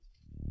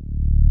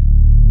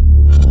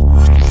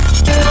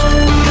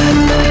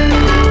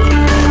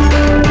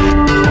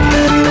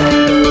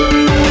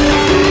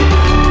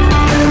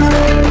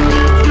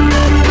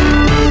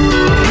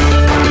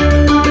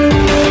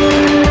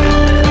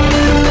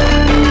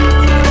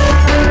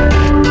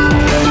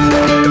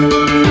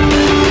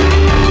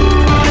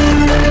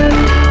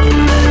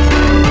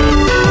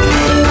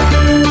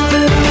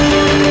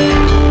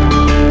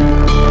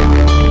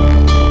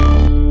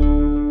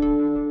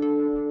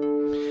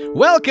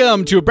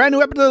Welcome to a brand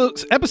new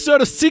episode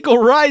of Sequel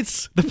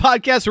Rights, the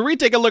podcast where we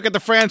take a look at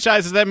the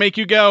franchises that make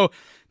you go,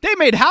 they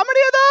made how many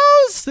of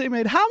those? They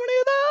made how many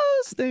of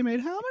those? They made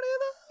how many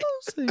of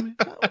those? They made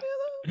how many of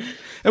those?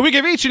 And we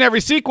give each and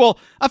every sequel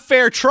a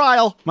fair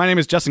trial. My name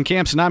is Justin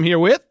Camps, and I'm here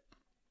with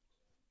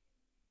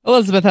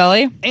Elizabeth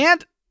Ellie.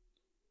 And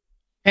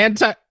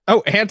Tyler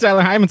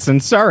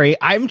Hymanson. Sorry,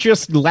 I'm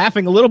just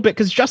laughing a little bit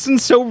because Justin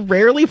so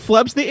rarely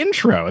flubs the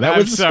intro. That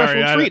was a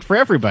special treat for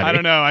everybody. I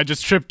don't know. I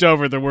just tripped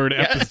over the word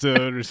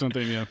episode or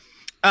something. Yeah.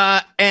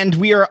 And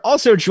we are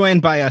also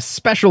joined by a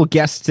special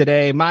guest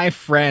today, my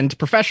friend,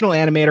 professional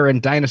animator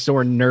and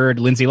dinosaur nerd,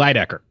 Lindsay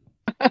Leidecker.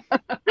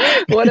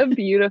 What a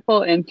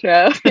beautiful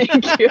intro.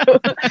 Thank you.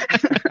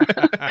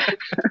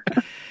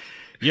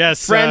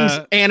 Yes.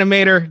 Friend,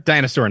 animator,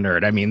 dinosaur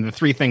nerd. I mean, the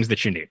three things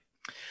that you need.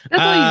 That's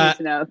all you need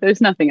to know.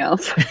 There's nothing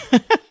else.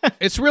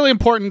 It's really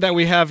important that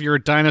we have your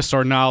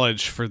dinosaur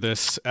knowledge for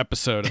this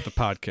episode of the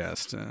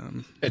podcast.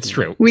 It's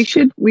true. We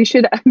should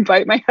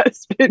invite my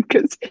husband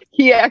because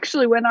he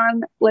actually went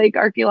on like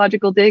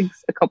archaeological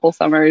digs a couple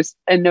summers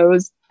and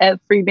knows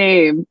every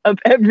name of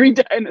every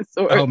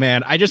dinosaur. Oh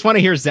man, I just want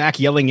to hear Zach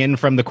yelling in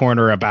from the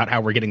corner about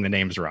how we're getting the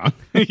names wrong.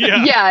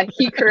 Yeah,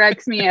 he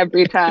corrects me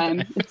every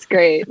time. It's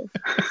great.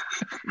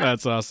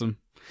 That's awesome.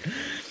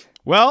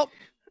 Well,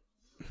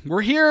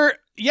 we're here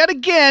yet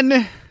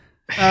again.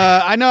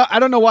 I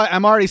don't know why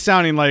I'm already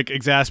sounding like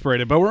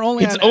exasperated, but we're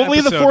only it's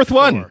only the fourth 4.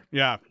 one.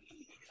 Yeah.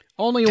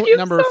 Only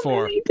number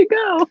 4. Many to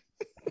go.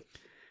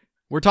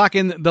 We're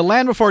talking The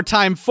Land Before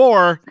Time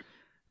 4,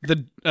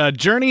 the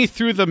Journey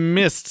Through the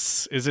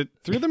Mists. Is it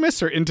Through the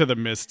Mists or Into the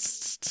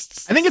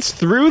Mists? I think it's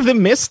Through the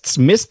Mists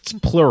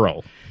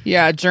plural.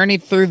 Yeah, Journey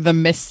Through the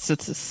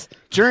Mists.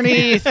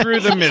 Journey Through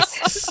the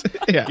Mists.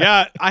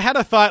 Yeah, I had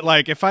a thought,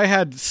 like, if I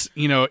had,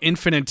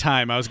 infinite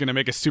time, I was going to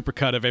make a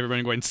supercut of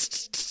everybody going,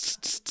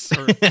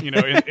 or,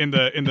 in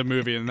the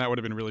movie, and that would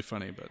have been really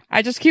funny. But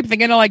I just keep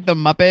thinking of, like, the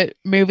Muppet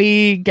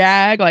movie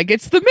gag, like,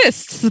 it's the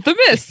Mists,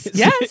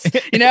 yes.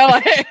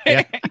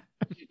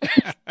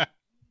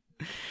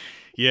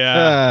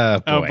 Yeah.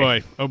 Oh,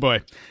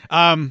 boy.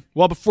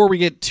 Well, before we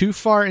get too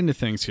far into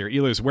things here,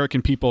 Elias, where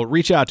can people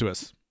reach out to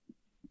us?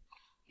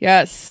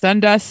 Yes,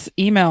 send us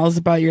emails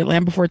about your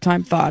Land Before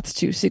Time thoughts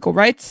to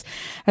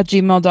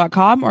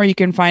sequelrights@gmail.com, or you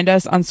can find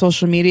us on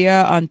social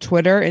media on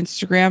Twitter,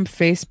 Instagram,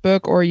 Facebook,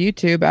 or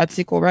YouTube at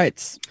Sequel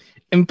Rights.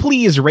 And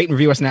please rate and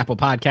review us on Apple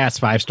Podcasts.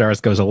 5 stars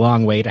goes a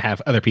long way to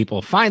have other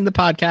people find the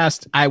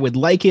podcast. I would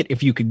like it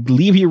if you could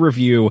leave your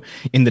review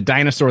in the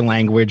dinosaur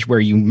language where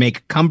you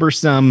make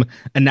cumbersome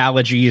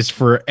analogies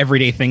for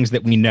everyday things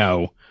that we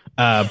know,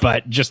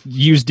 but just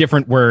use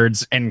different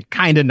words and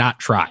kind of not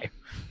try.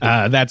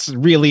 That's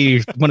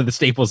really one of the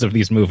staples of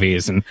these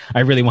movies, and I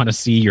really want to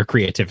see your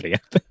creativity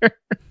out there.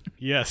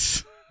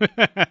 Yes.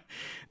 That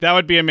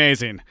would be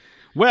amazing.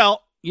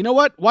 Well, you know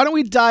what? Why don't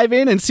we dive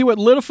in and see what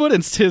Littlefoot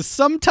and his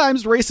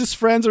sometimes racist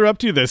friends are up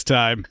to this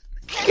time?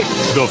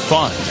 The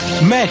fun,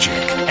 magic,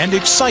 and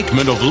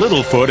excitement of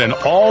Littlefoot and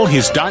all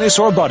his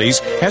dinosaur buddies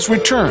has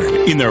returned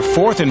in their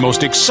 4th and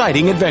most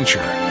exciting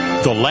adventure,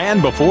 The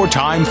Land Before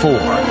Time 4,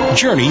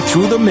 Journey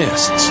Through the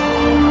Mists.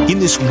 In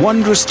this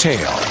wondrous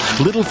tale,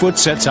 Littlefoot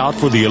sets out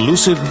for the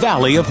elusive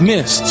Valley of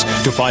Mists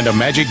to find a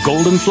magic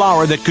golden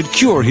flower that could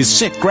cure his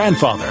sick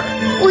grandfather.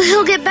 Well,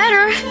 he'll get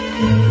better,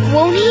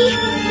 won't he?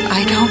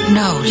 I don't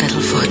know,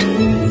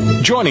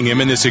 Littlefoot. Joining him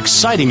in this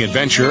exciting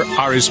adventure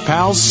are his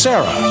pals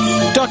Sarah,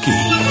 Ducky,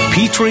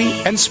 Petrie,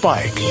 and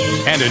Spike,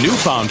 and a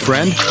newfound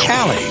friend,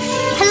 Allie.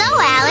 Hello,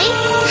 Allie.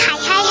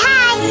 Hi.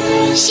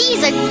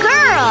 She's a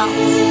girl.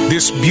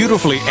 This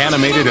beautifully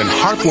animated and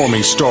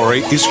heartwarming story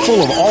is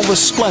full of all the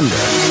splendor,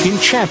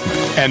 enchantment,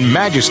 and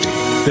majesty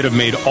that have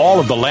made all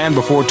of the Land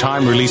Before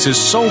Time releases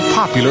so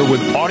popular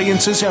with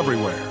audiences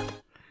everywhere.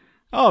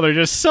 Oh, they're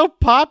just so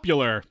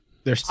popular.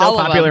 They're so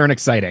popular and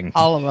exciting.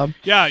 All of them.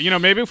 Yeah,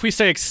 maybe if we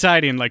say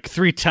exciting like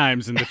 3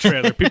 times in the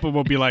trailer, people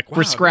will be like, wow,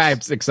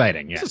 prescribed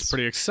exciting, yes. This is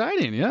pretty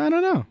exciting. Yeah, I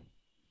don't know.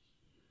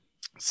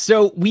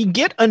 So we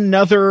get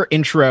another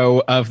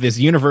intro of this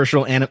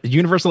Universal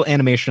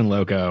Animation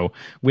logo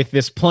with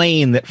this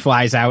plane that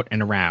flies out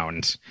and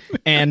around.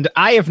 And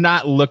I have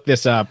not looked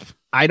this up.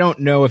 I don't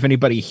know if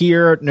anybody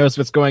here knows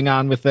what's going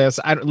on with this.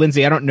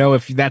 Lindsay, I don't know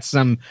if that's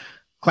some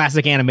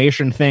classic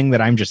animation thing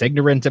that I'm just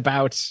ignorant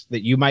about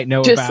that you might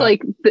know just about.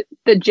 Like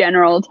the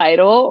general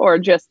title, or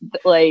just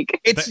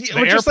like it's the just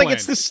airplane. Like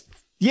it's this.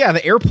 Yeah,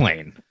 the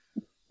airplane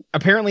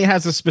apparently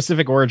has a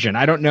specific origin.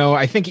 I don't know.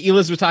 I think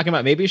Eliz was talking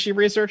about maybe she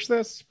researched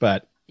this,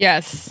 but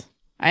yes,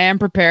 I am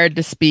prepared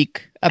to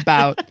speak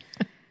about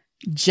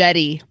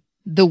Jetty,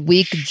 the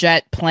weak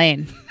jet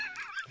plane.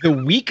 The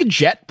weak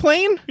jet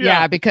plane?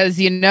 Yeah, because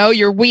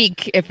you're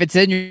weak if it's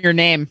in your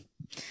name.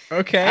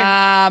 Okay.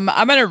 I'm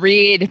going to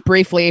read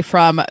briefly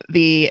from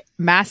the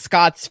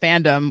Mascots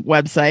fandom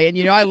website.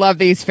 And I love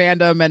these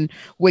fandom and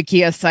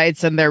Wikia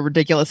sites and their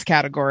ridiculous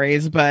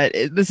categories, but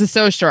this is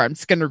so short. I'm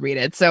just going to read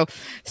it. So,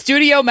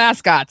 Studio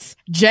Mascots,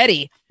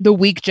 Jetty, the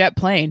weak jet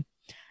plane.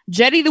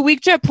 Jetty, the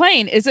weak jet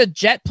plane is a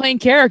jet plane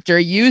character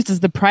used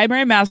as the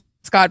primary mascot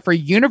mascot for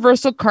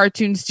Universal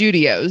Cartoon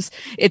Studios,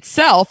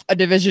 itself a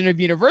division of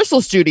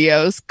Universal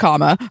Studios,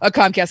 comma, a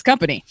Comcast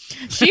company.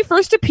 She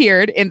first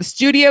appeared in the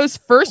studio's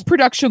first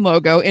production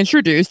logo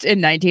introduced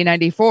in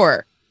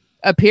 1994.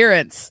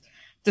 Appearance.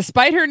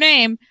 Despite her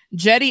name,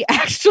 Jetty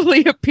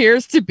actually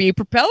appears to be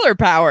propeller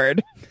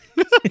powered.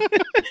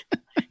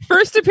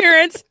 First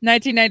appearance,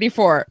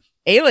 1994.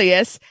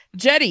 Alias,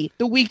 Jetty,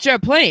 the weak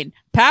jet plane.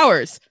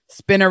 Powers,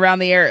 spin around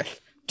the earth.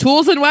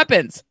 Tools and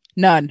weapons,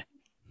 none.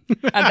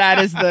 And that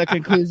is the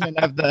conclusion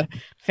of the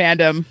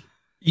fandom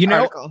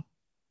article.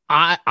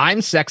 I'm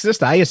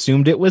sexist. I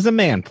assumed it was a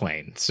man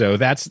plane. So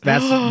that's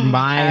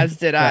my... As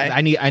did I.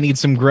 I need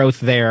some growth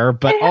there.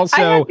 But I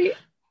also...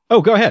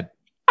 Oh, go ahead.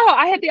 Oh,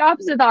 I had the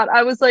opposite thought.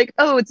 I was like,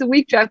 oh, it's a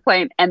weak jet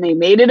plane. And they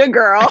made it a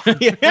girl.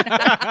 Yeah.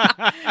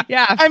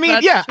 I mean,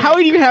 yeah. True. How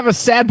would you have a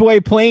sad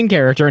boy plane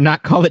character and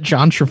not call it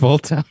John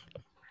Travolta?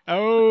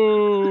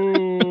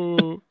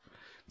 Oh.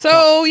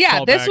 So,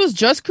 yeah, this was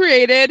just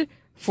created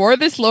for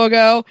this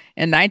logo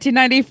in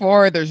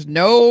 1994. There's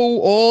no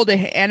old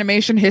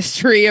animation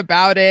history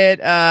about it.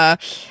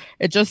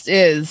 It just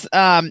is.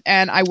 And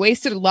I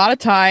wasted a lot of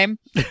time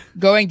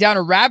going down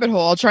a rabbit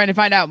hole trying to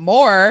find out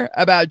more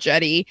about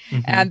Jetty.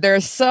 Mm-hmm. And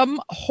there's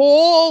some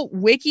whole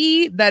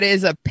wiki that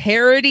is a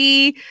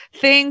parody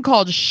thing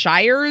called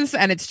Shires,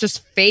 and it's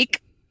just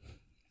fake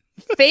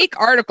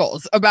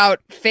articles about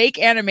fake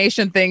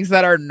animation things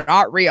that are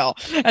not real.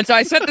 And so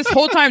I spent this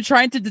whole time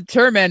trying to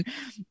determine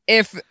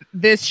if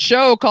this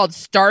show called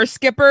Star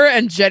Skipper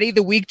and Jetty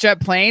the Weak Jet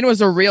Plane was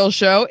a real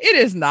show. It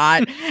is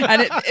not.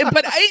 And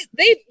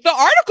the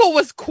article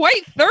was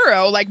quite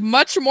thorough, like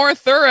much more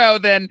thorough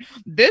than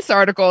this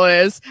article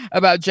is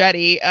about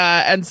Jetty.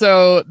 And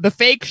so the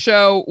fake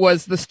show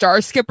was the Star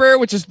Skipper,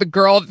 which is the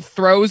girl that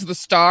throws the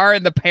star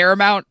in the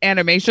Paramount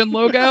animation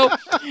logo,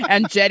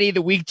 and Jetty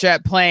the Weak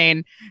Jet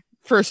Plane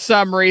for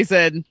some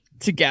reason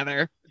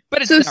together.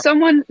 But it's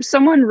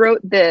someone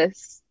wrote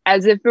this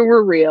as if it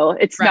were real.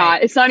 It's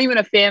not. It's not even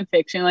a fan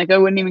fiction. Like, I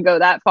wouldn't even go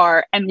that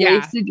far, and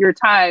wasted your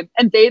time.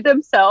 And they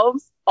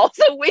themselves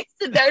also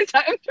wasted their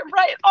time to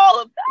write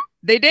all of that.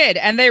 They did,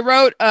 and they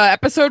wrote an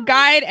episode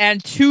guide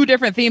and 2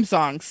 different theme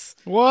songs.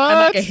 What? And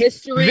like a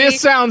history.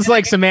 This sounds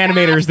like some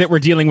animators that were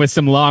dealing with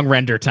some long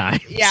render time.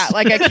 Yeah,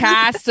 like a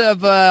cast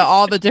of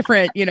all the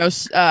different,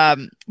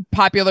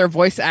 popular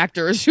voice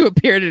actors who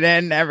appeared in it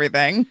and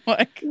everything.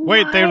 Like,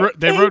 wait, they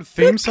wrote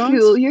theme songs?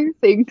 Peculiar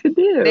thing to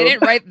do. They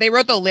didn't write. They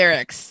wrote the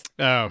lyrics.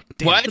 Oh,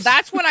 damn. What? So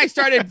that's when I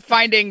started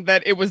finding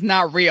that it was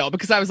not real,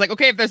 because I was like,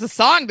 okay, if there's a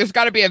song, there's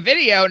got to be a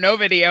video. No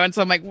video, and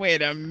so I'm like,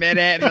 wait a minute,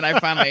 and then I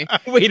finally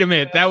wait a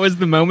minute. That was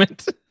the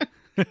moment.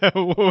 Wait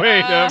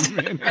a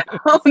minute.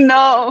 Oh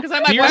no! Because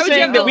I'm like, you're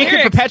saying that we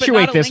could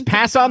perpetuate this,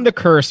 pass on the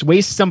curse,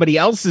 waste somebody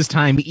else's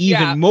time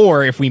even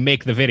more if we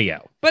make the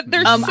video. But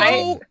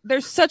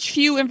there's such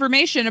few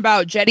information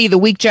about Jetty the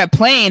Weak Jet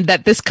Plane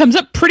that this comes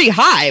up pretty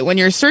high when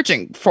you're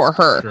searching for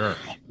her. Sure.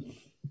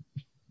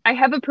 I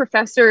have a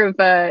professor of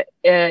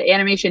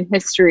animation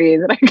history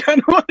that I kind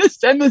of want to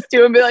send this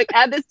to and be like,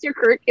 add this to your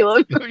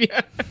curriculum.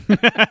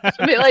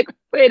 Be like,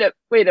 wait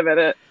a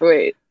minute.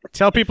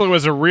 Tell people it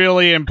was a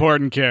really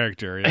important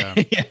character. Yeah.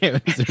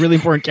 It was a really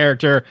important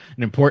character,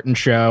 an important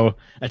show,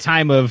 a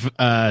time of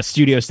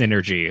studio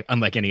synergy,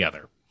 unlike any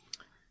other.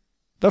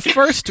 The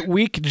first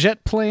weak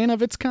jet plane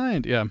of its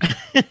kind. Yeah.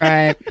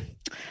 Right.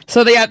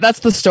 So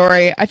that's the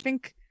story. I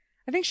think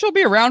she'll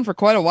be around for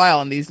quite a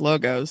while in these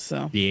logos.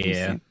 So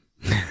yeah.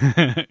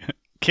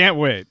 Can't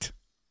wait.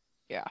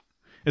 Yeah.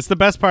 It's the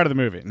best part of the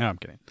movie. No, I'm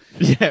kidding.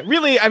 Yeah,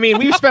 really. I mean,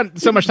 we've spent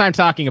so much time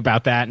talking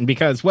about that, and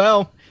because,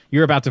 well,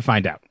 you're about to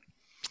find out.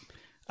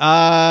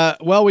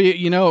 Well,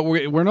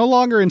 we're no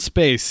longer in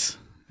space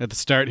at the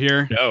start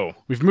here. No.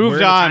 We've moved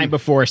we're on. Time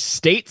before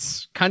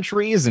states,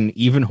 countries, and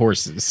even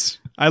horses.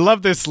 I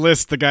love this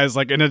list. The guy's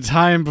like, in a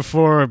time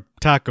before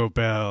Taco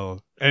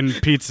Bell and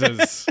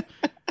pizzas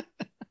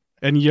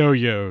and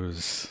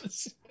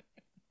yo-yos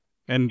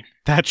and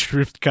thatched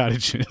roofed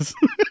cottages.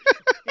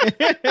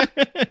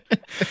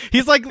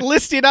 He's like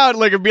listing out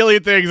like a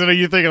million things, and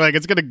you think like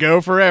it's gonna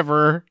go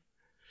forever.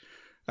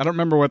 I don't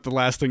remember what the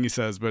last thing he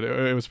says, but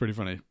it was pretty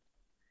funny.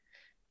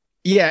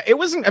 Yeah, it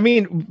wasn't. I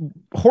mean,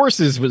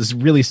 horses was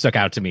really stuck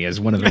out to me as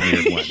one of the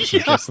weird ones.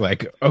 Yeah. Just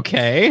like,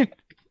 okay,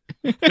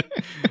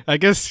 I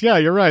guess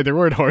you're right. There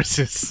weren't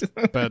horses,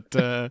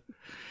 but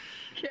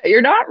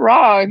you're not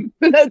wrong.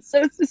 That's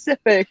so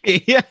specific.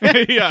 Yeah,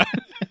 yeah.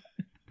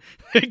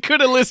 They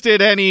could have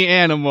listed any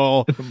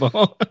animal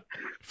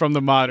from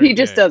the modern. He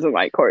just doesn't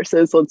like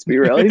horses. Let's be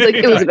real. He's like,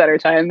 it was a better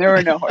time. There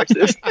were no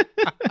horses.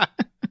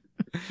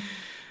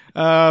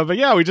 But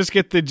yeah, we just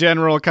get the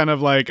general kind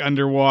of like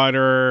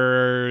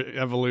underwater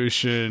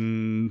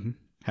evolution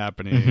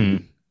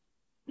happening,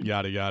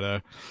 yada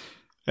yada,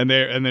 and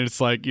then it's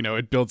like,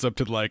 it builds up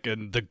to like,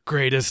 and the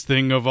greatest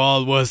thing of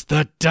all was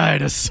the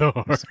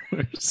dinosaurs.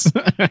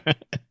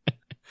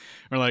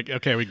 We're like,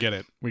 okay, we get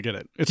it.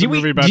 It's a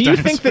movie about dinosaurs. Do you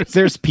think that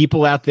there's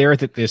people out there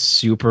that this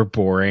super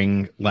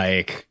boring,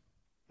 like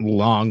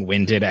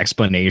long-winded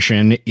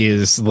explanation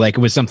is like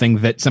was something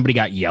that somebody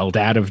got yelled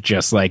at of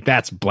just like,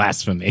 that's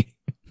blasphemy?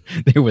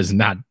 There was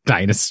not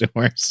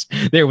dinosaurs.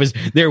 There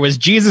was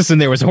Jesus,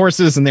 and there was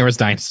horses, and there was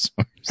dinosaurs.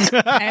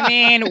 I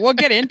mean, we'll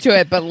get into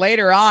it, but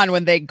later on,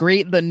 when they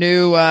greet the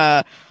new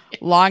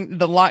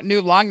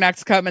new long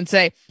necks come and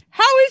say,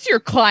 "How is your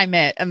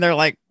climate?" and they're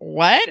like,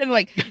 "What?" and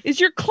like, "Is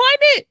your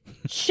climate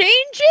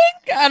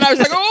changing?" And I was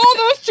like,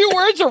 "Oh, those two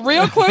words are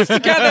real close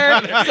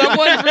together.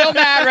 Someone's real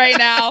mad right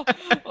now."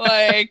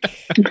 Like,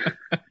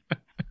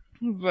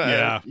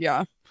 but,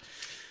 yeah.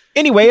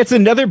 Anyway, it's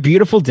another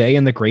beautiful day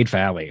in the Great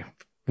Valley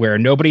where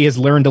nobody has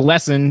learned a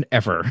lesson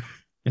ever,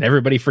 and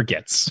everybody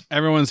forgets.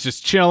 Everyone's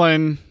just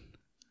chilling,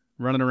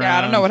 running around. Yeah,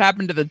 I don't know what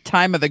happened to the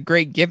time of the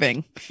Great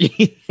Giving.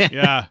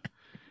 Yeah.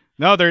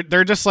 No,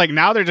 they're just like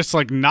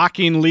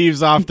knocking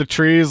leaves off the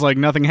trees like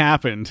nothing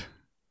happened,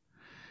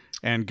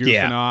 and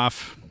goofing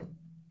off.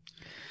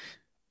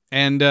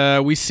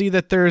 And we see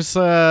that there's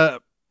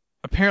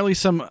apparently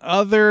some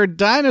other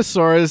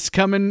dinosaurs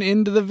coming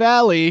into the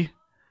valley.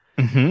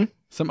 Mm-hmm.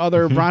 Some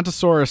other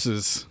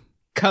brontosauruses.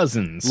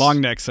 Cousins. Long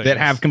necks, I that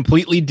guess. have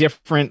completely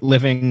different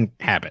living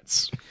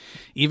habits.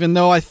 Even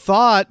though I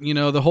thought,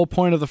 the whole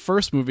point of the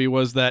first movie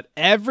was that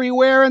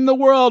everywhere in the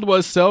world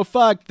was so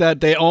fucked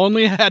that they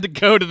only had to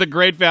go to the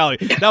Great Valley.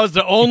 That was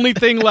the only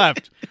thing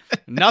left.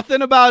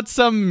 Nothing about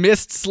some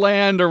Mist's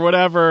Land or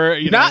whatever.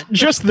 Not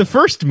just the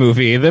first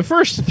movie, the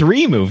first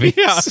 3 movies.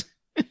 Yeah.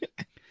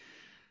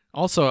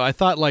 Also, I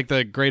thought like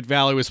the Great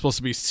Valley was supposed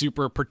to be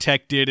super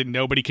protected and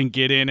nobody can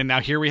get in. And now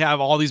here we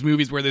have all these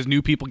movies where there's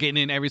new people getting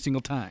in every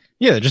single time.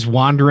 Yeah, they're just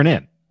wandering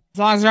in. As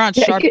long as they're not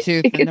sharp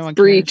tooth, it then no gets one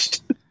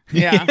breached. cares.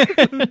 Yeah.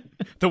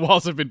 The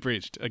walls have been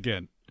breached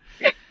again.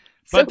 So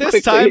But this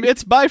quickly. time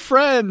it's by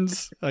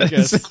friends, I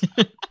guess.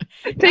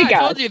 Thank I God.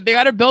 told you they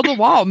got to build a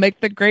wall,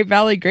 make the Great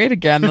Valley great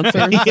again. That's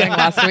what we were saying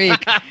last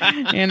week.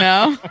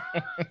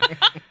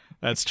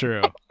 That's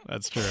true.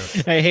 That's true.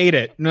 I hate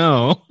it.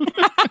 No.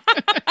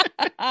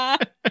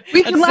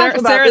 We can laugh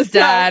about Sarah's this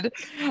now. dad.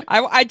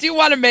 I want to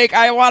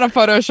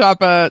Photoshop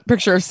a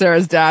picture of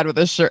Sarah's dad with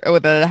a shirt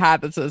with a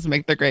hat that says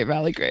 "Make the Great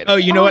Valley Great." Oh,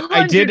 you know what?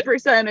 I did.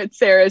 100% it's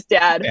Sarah's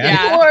dad.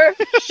 Yeah.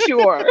 For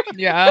sure.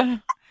 Yeah.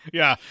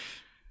 Yeah.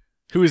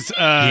 Who's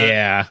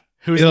Yeah.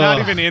 who's not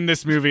even in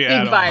this movie Big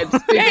at all. vibes.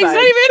 Big Yeah, he's not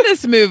vibes. even in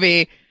this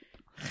movie.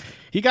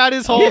 He got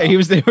his whole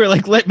Yeah, they were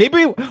like,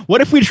 maybe.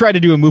 What if we try to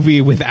do a movie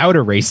without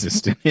a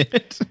racist in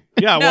it?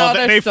 Yeah, No, well,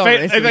 there's they still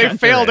racism. they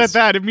failed There at is.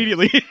 that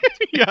immediately.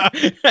 Yeah.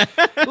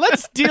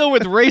 Let's deal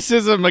with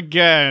racism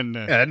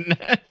again.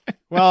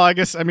 Well, I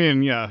guess,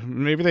 yeah,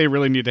 maybe they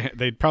really need to,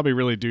 they probably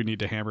really do need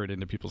to hammer it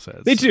into people's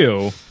heads. They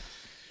do.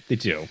 They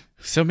do.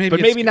 So maybe,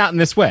 But maybe not in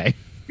this way.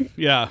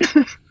 Yeah.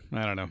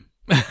 I don't know.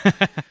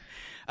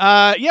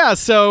 Yeah,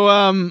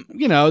 so,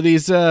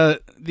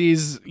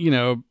 these,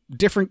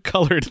 different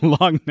colored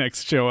long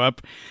necks show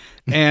up,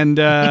 and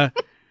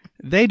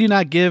they do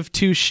not give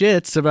 2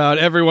 shits about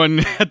everyone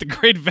at the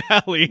Great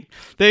Valley.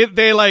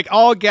 They like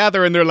all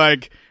gather and they're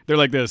like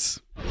this.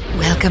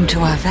 Welcome to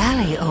our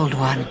valley, old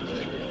one.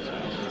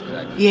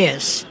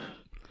 Yes.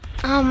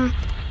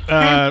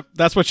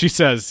 That's what she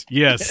says.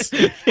 Yes.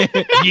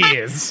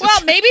 Yes.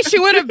 Well, maybe she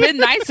would have been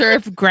nicer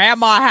if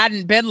Grandma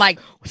hadn't been like,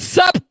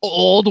 "Sup,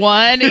 old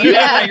one," like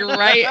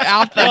right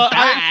off the Well,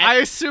 bat. I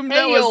assumed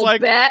that Hey, was old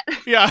like, bat.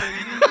 yeah.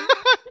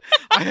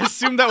 I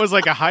assumed that was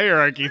like a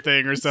hierarchy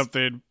thing or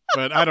something,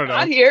 but I don't know.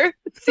 Not here.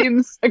 It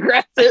seems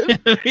aggressive.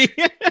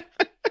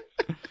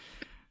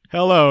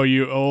 Hello,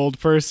 you old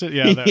person.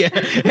 Yeah. That, Yeah.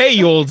 Hey,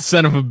 you old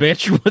son of a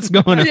bitch. What's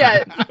going on?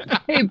 Yeah.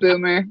 Hey,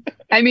 boomer.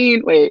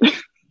 Wait.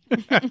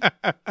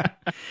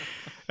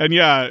 And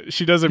yeah,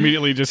 she does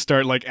immediately just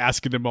start like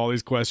asking them all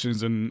these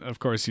questions, and of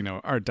course,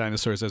 our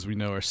dinosaurs, as we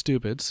know, are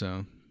stupid,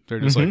 so they're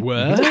just like,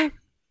 "What?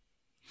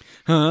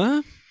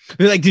 Huh?"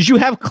 They're like, did you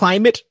have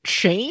climate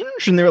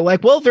change? And they're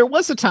like, well, there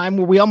was a time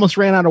where we almost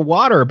ran out of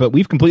water, but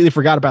we've completely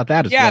forgot about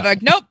that as Yeah, well. they're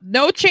like, nope,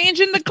 no change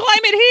in the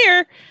climate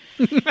here.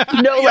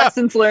 No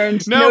lessons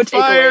learned. No No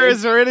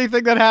fires takeaways. or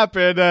anything that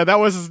happened. That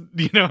was,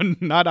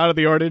 not out of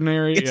the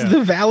ordinary. It's Yeah.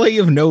 the valley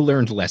of no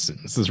learned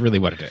lessons is really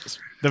what it is.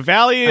 The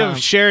Valley of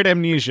Shared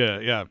Amnesia.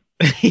 Yeah.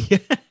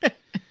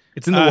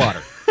 It's in the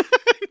water.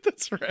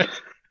 That's right.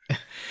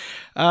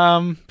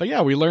 But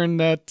yeah, we learned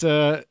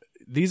that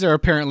these are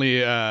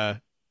apparently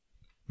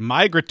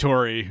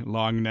migratory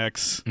long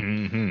necks,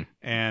 Mm-hmm.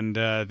 and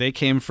they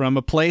came from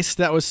a place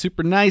that was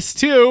super nice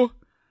too,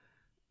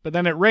 but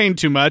then it rained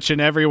too much and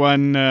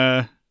everyone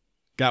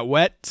got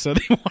wet, so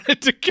they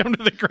wanted to come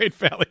to the Great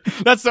Valley.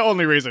 That's the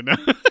only reason.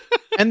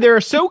 And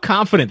they're so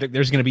confident that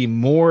there's going to be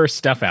more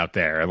stuff out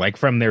there, like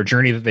from their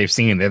journey that they've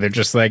seen. They're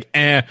just like,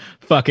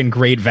 fucking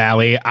Great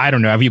Valley. I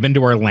don't know. Have you been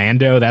to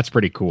Orlando? That's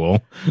pretty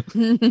cool.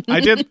 I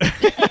did.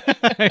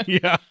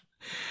 Yeah.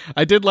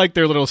 I did like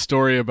their little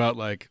story about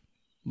like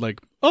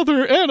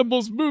other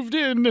animals moved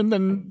in, and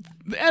then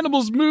the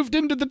animals moved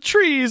into the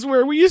trees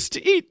where we used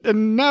to eat,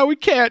 and now we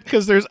can't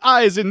because there's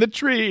eyes in the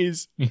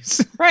trees.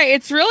 Right.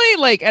 It's really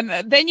like, and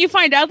then you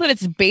find out that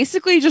it's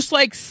basically just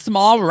like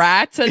small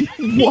rats and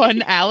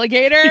one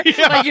alligator.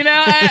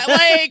 Yeah.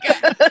 Like,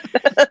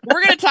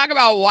 we're going to talk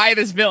about why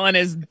this villain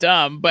is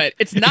dumb, but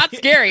it's not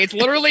scary. It's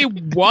literally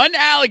one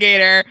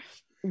alligator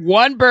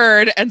one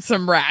bird and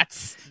some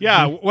rats.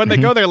 Yeah, when they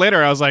go there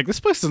later, I was like, this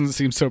place doesn't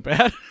seem so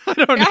bad. I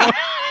don't know.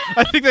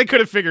 I think they could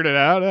have figured it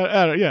out.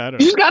 I don't You know.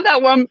 just got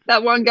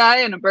that one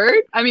guy and a bird.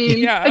 I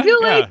mean, I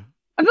feel like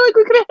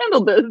we could have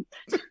handled this.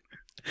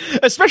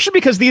 Especially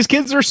because these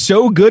kids are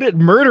so good at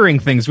murdering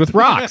things with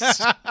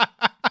rocks.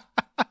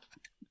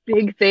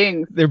 Big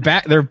things. They're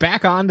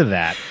back onto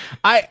that.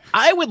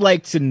 I would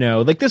like to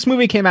know, like, this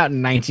movie came out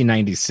in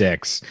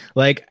 1996.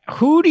 Like,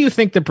 who do you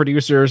think the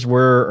producers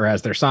were, or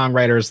as their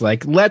songwriters,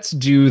 like, let's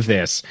do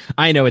this.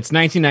 I know it's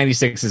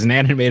 1996 is an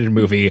animated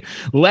movie.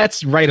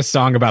 Let's write a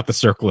song about the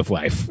circle of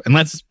life and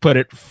let's put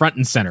it front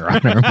and center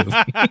on our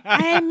movie.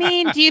 I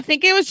mean, do you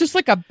think it was just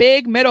like a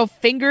big middle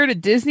finger to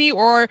Disney,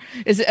 or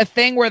is it a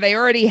thing where they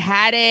already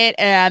had it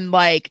and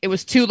like it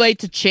was too late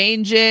to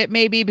change it,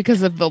 maybe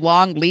because of the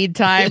long lead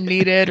time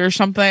needed or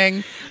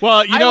something?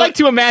 Well, I like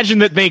to imagine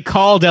that they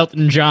called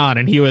Elton John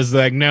and he was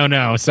like,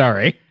 no,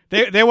 sorry.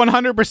 They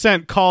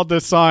 100% called the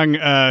song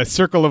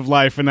Circle of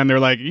Life, and then they're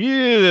like,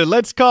 yeah,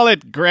 let's call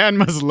it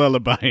Grandma's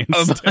Lullaby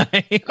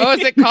instead. Oh,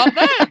 is it called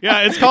that?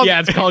 Yeah, it's called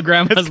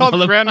Grandma's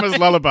Lullaby. Grandma's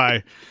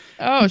Lullaby.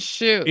 Oh,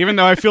 shoot. Even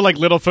though I feel like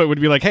Littlefoot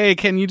would be like, hey,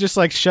 can you just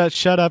like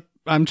shut up?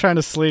 I'm trying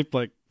to sleep.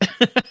 Like,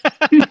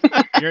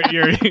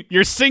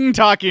 your sing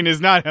talking is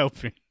not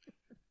helping.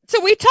 So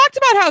we talked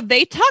about how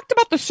they talked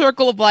about the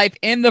circle of life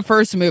in the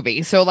first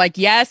movie. So like,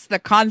 yes, the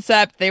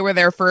concept, they were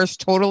there first,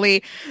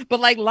 totally.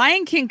 But like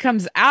Lion King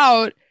comes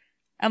out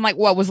and like,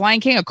 what was Lion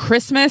King, a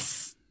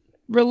Christmas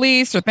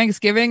release or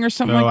Thanksgiving or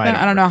something like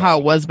that? I don't know how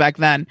it was back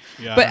then.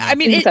 Yeah, but I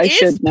mean, it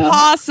is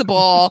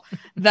possible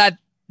that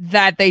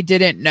they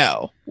didn't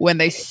know when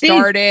they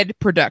started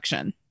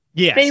production.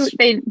 Yes.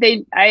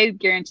 They I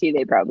guarantee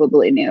they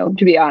probably knew,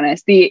 to be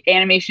honest. The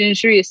animation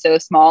industry is so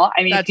small.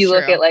 I mean, if you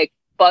look at like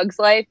Bug's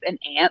Life and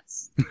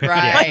Ants,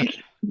 right?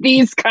 Like,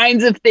 these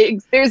kinds of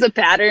things, there's a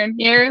pattern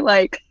here.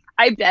 Like,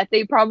 I bet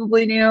they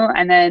probably knew,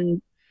 and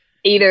then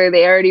either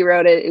they already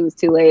wrote it was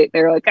too late,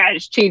 they were like, I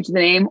just changed the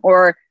name,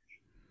 or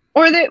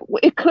that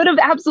it could have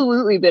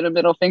absolutely been a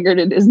middle finger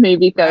to Disney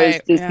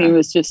because Disney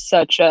was just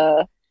such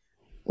a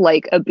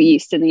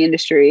beast in the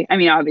industry. I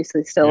mean,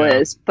 obviously still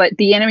is, but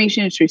the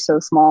animation industry is so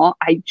small.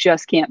 I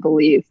just can't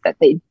believe that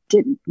they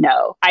didn't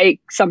know. I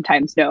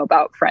sometimes know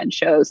about friend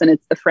shows, and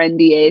it's the friend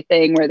DA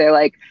thing where they're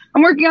like,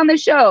 I'm working on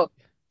this show,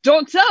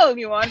 don't tell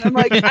anyone. I'm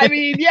like, I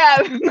mean,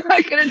 I'm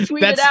not gonna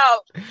tweet it out.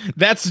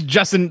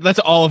 That's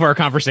all of our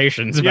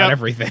conversations about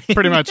everything.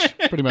 Pretty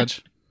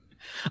much.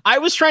 I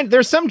was trying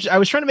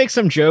to make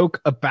some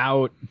joke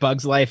about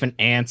Bug's Life and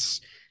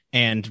Ants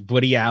and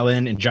Woody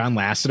Allen and John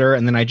Lasseter,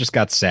 and then I just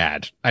got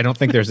sad. I don't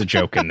think there's a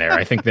joke in there.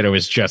 I think that it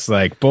was just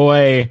like,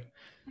 boy.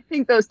 I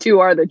think those two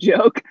are the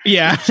joke.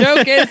 Yeah. The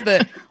joke is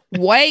that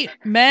white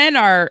men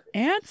are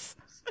ants?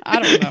 I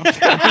don't know.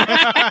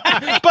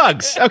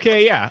 Bugs.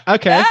 Okay, yeah.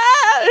 Okay.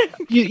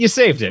 You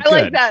saved it.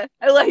 I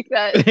like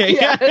that.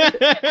 Yeah.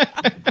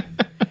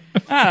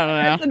 I don't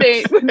know. That's a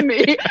date with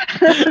me.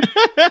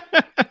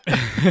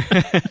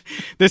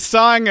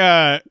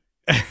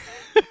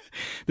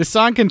 This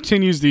song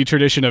continues the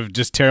tradition of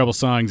just terrible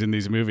songs in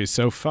these movies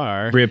so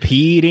far.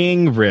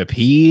 Repeating. Yeah,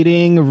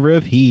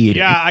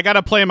 I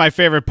gotta play my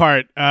favorite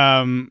part.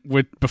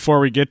 Before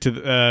we get to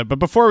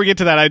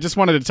that, I just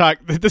wanted to talk.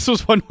 This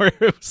was one where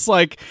it was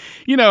like,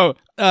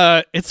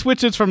 it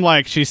switches from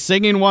like she's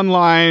singing one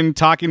line,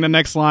 talking the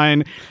next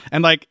line,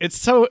 and like it's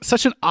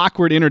such an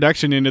awkward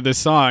introduction into this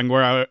song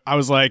where I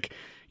was like,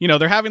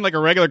 they're having like a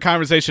regular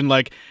conversation,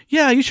 like,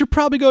 yeah, you should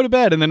probably go to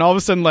bed, and then all of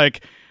a sudden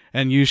like,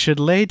 and you should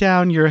lay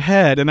down your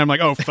head. And I'm like,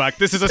 oh, fuck,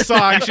 this is a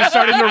song. She's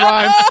starting to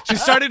rhyme.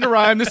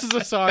 This is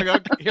a song.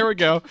 Okay, here we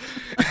go.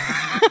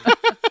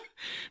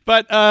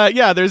 But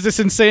there's this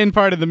insane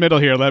part in the middle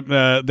here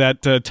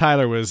that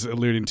Tyler was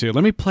alluding to.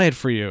 Let me play it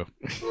for you.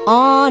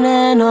 On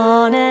and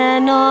on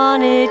and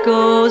on it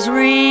goes,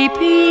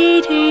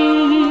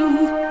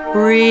 repeating,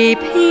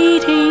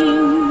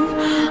 repeating,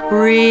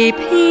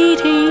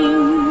 repeating,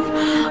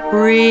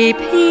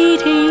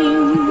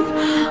 repeating,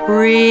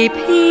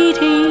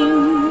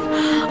 repeating.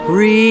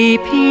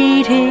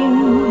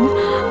 Repeating,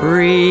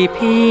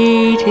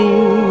 repeating.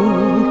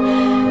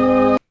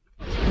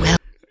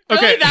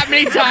 Really, that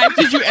many times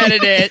did you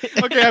edit it?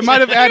 Okay, I might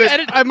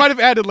have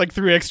added like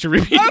 3 extra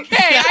repeats. Okay,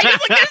 I was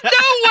like, there's no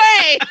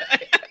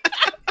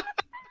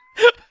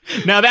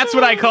way. Now that's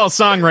what I call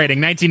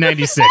songwriting,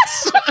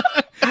 1996.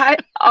 I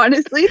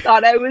honestly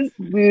thought I was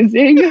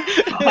losing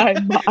my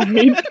mind.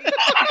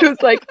 I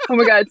was like, oh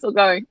my God, it's still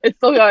going. It's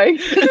still going.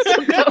 It's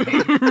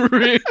still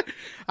going.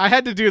 I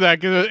had to do that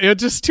because it was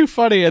just too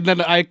funny. And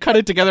then I cut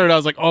it together and I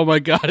was like, oh my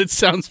God, it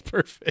sounds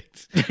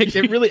perfect.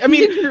 It really, I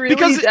mean, it really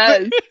because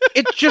does.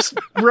 it just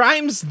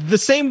rhymes the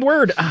same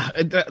word.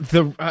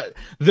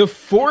 The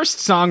forced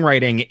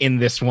songwriting in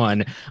this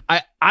one,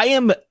 I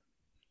am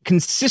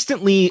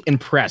consistently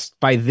impressed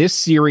by this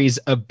series'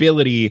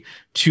 ability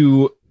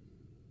to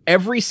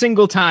every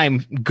single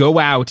time go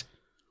out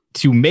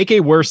to make a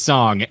worse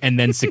song and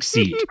then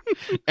succeed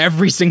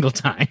every single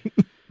time.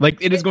 Like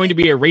it is going to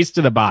be a race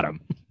to the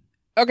bottom.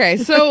 Okay,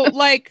 so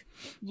like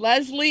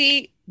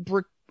Leslie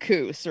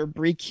Brecuse or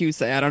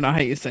Brecuse. I don't know how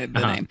you say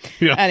the name.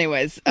 Yeah.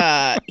 Anyways,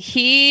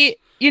 he,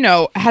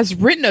 has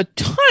written a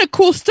ton of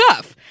cool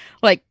stuff,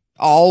 like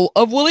all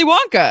of Willy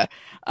Wonka.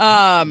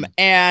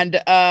 And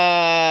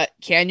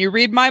Can You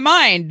Read My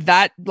Mind?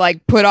 That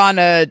like put on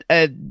a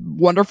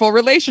wonderful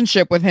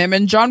relationship with him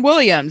and John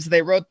Williams.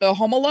 They wrote the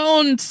Home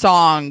Alone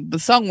song, the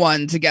sung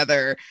one,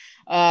 together.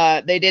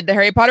 They did the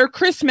Harry Potter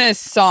Christmas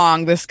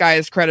song this guy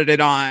is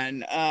credited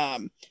on.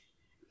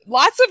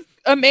 Lots of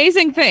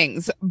amazing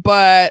things,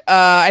 but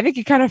I think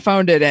he kind of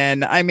phoned it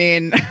in. I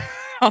mean,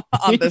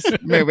 on this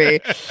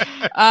movie.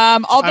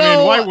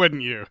 Although, why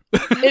wouldn't you?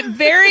 it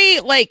very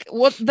like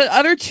the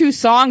other two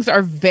songs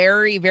are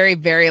very, very,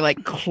 very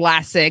like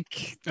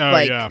classic.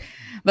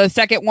 The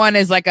second one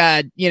is like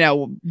a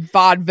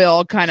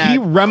vaudeville kind of. He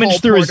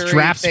rummaged through his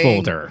drafts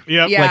folder.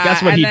 Yep. Yeah, like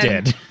that's what he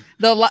did.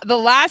 The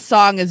last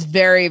song is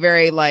very,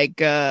 very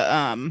like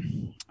I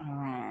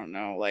don't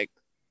know, like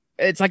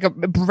it's like a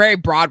very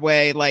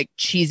Broadway like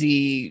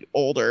cheesy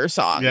older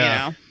song.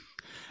 Yeah.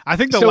 I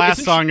think the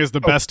last song is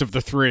the best of the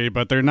three,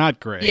 but they're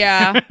not great.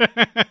 Yeah.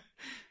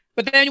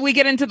 But then we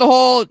get into the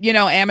whole,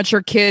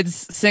 amateur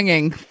kids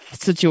singing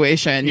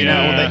situation,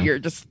 that you're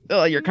just,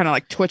 you're kind of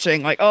like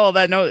twitching, like, oh,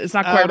 that note, it's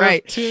not quite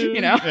right,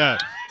 Yeah.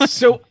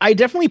 So I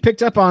definitely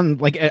picked up on,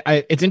 like,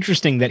 it's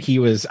interesting that he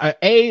was,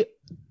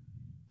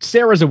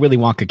 Sarah's a Willy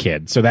Wonka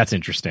kid, so that's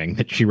interesting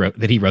that he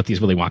wrote these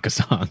Willy Wonka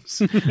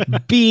songs.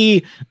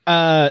 B,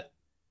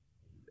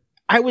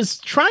 I was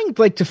trying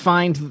to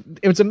find,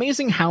 it was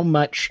amazing how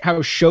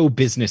show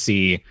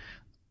businessy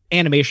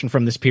animation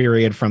from this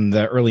period, from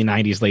the early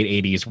 90s, late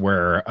 80s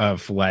were,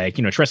 of like,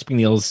 Tress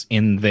MacNeille's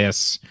in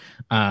this,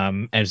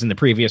 as in the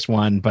previous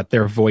one, but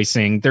they're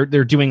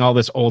doing all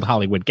this old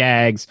Hollywood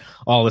gags,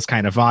 all this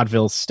kind of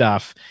vaudeville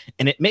stuff.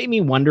 And it made me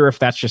wonder if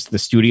that's just the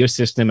studio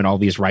system and all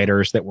these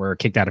writers that were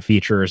kicked out of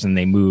features and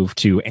they moved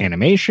to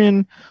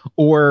animation,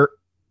 or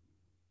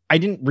I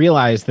didn't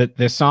realize that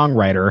the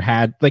songwriter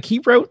had he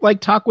wrote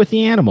Talk with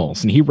the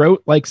Animals, and he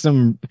wrote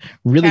some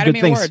really Academy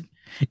good things. Award.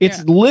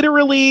 It's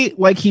literally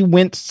like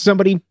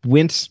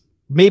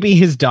maybe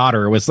his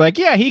daughter was like,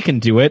 yeah, he can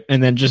do it.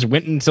 And then just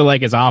went into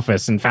his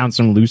office and found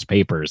some loose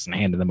papers and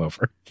handed them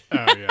over.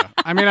 Oh yeah.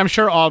 I mean, I'm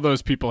sure all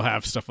those people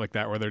have stuff like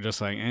that where they're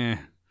just like,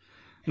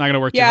 not going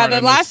to work. Yeah.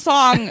 The last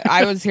song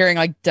I was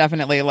hearing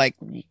definitely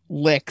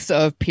licks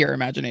of pure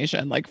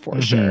imagination, for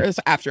sure,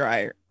 after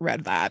I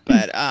read that.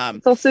 But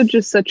it's also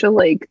just such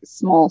a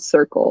small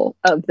circle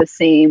of the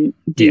same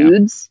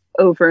dudes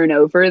over and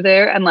over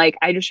there. And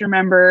I just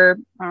remember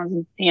when I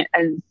was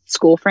in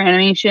school for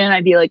animation,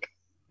 I'd be like,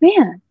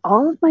 man,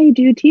 all of my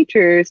dude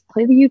teachers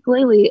play the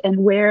ukulele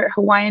and wear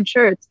Hawaiian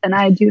shirts, and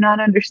I do not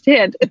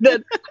understand. And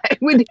then I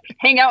would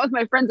hang out with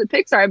my friends at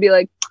Pixar. I'd be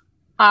like,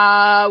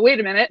 wait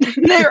a minute.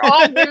 They're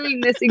all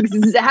wearing this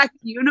exact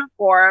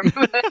uniform,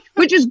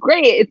 which is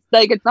great.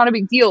 It's not a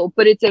big deal,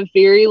 but it's a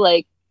very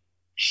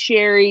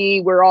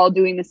Sherry, we're all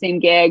doing the same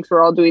gags,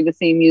 we're all doing the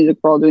same music,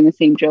 we're all doing the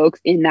same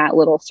jokes in that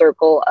little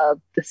circle of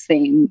the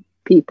same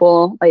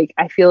people.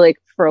 I feel like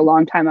for a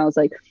long time I was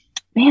like,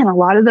 man, a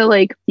lot of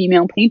the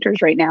female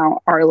painters right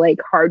now are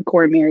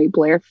hardcore Mary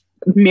Blair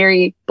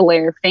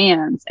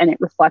fans, and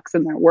it reflects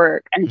in their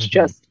work, and it's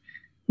just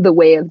the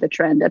way of the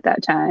trend at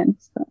that time.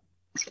 So.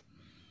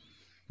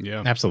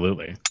 Yeah,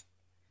 absolutely.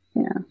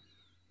 Yeah.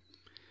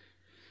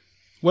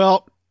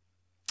 Well,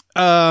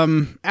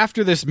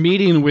 after this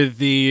meeting with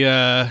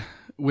the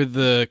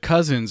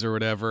cousins or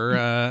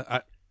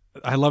whatever,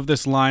 I love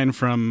this line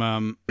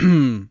from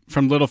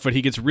Littlefoot.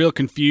 He gets real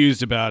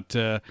confused about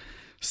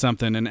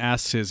something and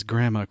asks his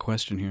grandma a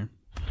question here.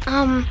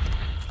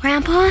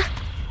 Grandpa,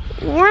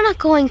 we're not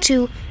going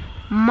to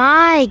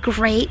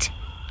migrate,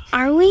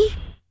 are we?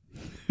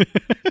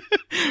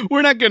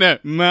 We're not gonna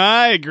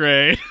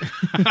migrate,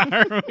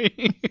 are we?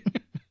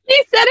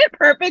 He said it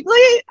perfectly.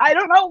 I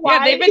don't know why.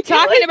 Yeah, they've been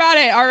talking about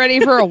it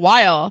already for a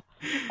while.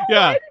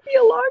 Yeah. Why did he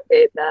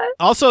elongate that?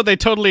 Also, they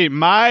totally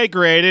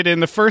migrated in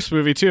the first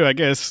movie too, I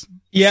guess.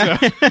 Yeah.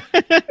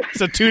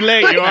 So too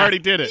late. You already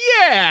did it.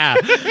 Yeah.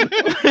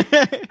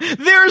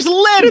 There's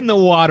lead in the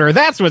water.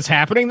 That's what's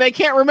happening. They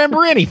can't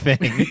remember anything.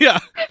 Yeah.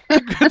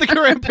 The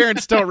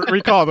grandparents don't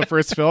recall the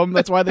first film.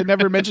 That's why they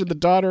never mentioned the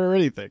daughter or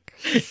anything.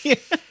 Yeah.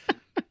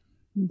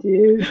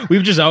 Dude.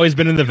 We've just always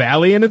been in the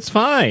valley and it's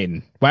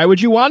fine. Why would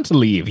you want to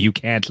leave? You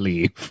can't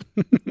leave.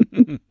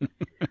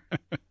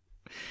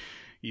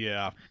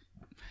 Yeah.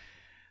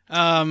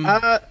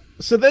 But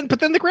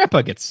then the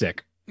grandpa gets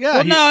sick.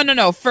 Yeah. Well,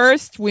 no.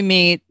 First, we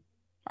meet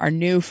our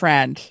new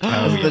friend,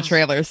 as the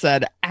trailer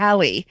said,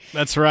 Allie.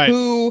 That's right.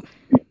 Whose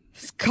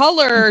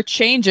color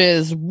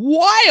changes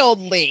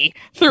wildly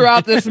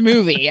throughout this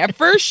movie. At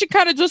first, she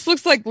kind of just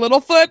looks like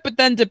Littlefoot, but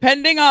then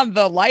depending on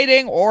the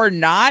lighting or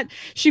not,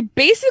 she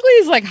basically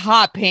is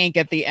hot pink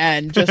at the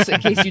end, just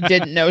in case you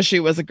didn't know she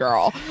was a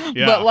girl.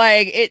 Yeah. But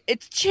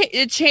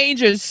it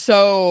changes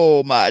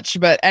so much.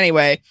 But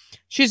anyway,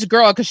 she's a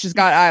girl because she's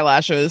got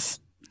eyelashes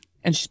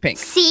and she's pink.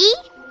 See?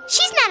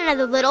 She's not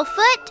another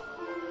Littlefoot.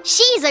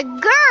 She's a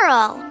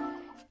girl.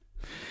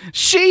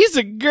 She's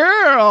a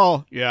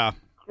girl. Yeah.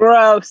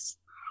 Gross.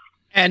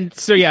 And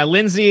so, yeah,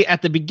 Lindsay,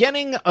 at the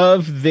beginning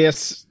of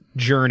this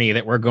journey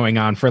that we're going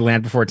on for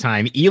Land Before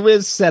Time,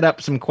 Eliz set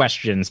up some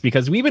questions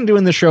because we've been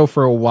doing the show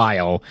for a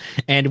while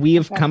and we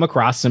have come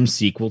across some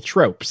sequel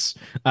tropes.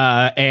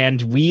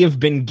 And we have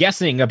been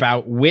guessing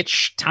about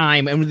which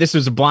time, and this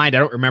was blind, I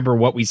don't remember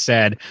what we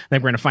said. I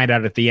think we're going to find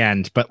out at the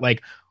end, but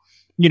like,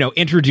 you know,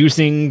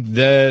 introducing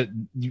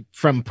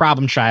from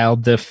Problem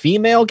Child, the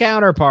female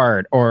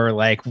counterpart, or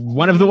like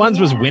one of the ones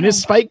was, when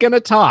is Spike gonna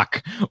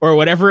talk, or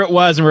whatever it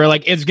was. And we're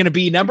like, it's gonna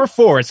be number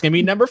 4, it's gonna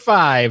be number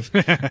 5.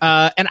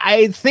 And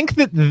I think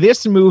that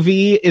this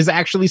movie is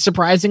actually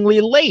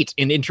surprisingly late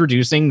in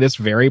introducing this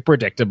very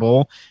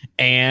predictable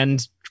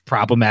and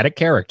problematic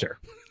character.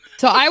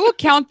 So I will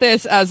count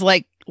this as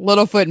like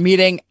Littlefoot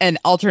meeting an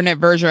alternate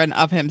version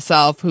of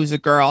himself who's a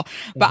girl,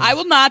 but I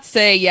will not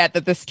say yet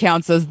that this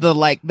counts as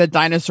the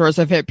dinosaurs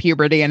have hit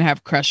puberty and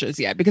have crushes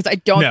yet, because I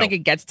don't think it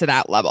gets to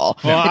that level.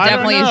 Well, it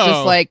definitely is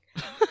just like,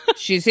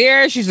 she's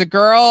here, she's a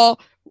girl,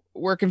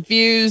 we're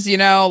confused, you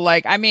know,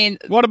 like, I mean,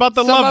 what about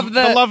the love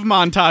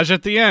montage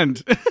at the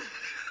end?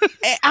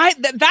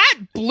 That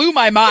blew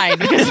my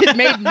mind because it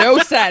made no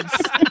sense.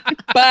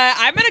 But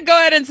I'm going to go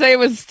ahead and say it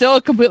was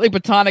still completely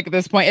platonic at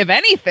this point. If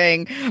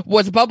anything,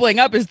 what's bubbling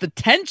up is the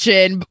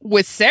tension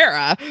with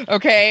Sarah.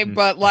 Okay.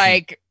 But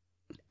like,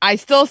 I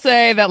still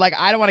say that like,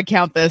 I don't want to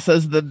count this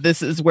as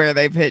this is where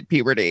they've hit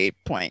puberty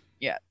point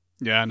yet.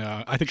 Yeah,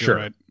 no, I think you're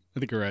right. I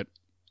think you're right.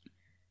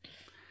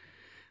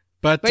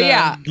 But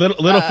yeah,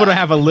 Littlefoot will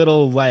have a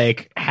little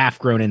like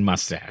half-grown in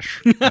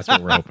mustache. That's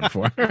what we're hoping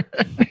for.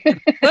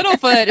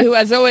 Littlefoot, who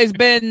has always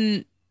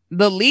been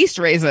the least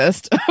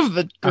racist of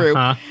the group,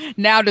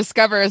 now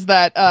discovers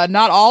that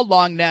not all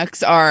long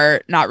necks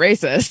are not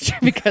racist,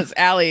 because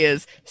Allie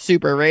is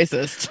super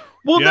racist.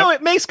 Well, no,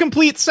 it makes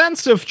complete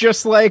sense of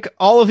just like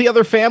all of the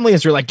other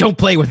families are like, don't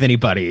play with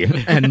anybody.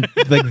 And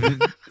like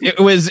it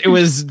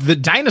was the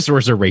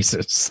dinosaurs are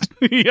racist.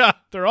 Yeah,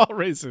 they're all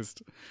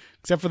racist.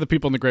 Except for the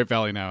people in the Great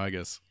Valley now, I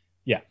guess.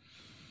 Yeah.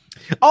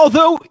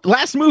 Although,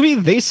 last movie,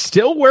 they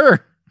still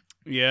were.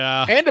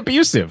 Yeah. And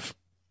abusive.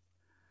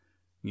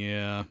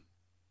 Yeah.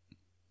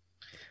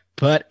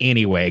 But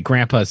anyway,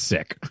 Grandpa's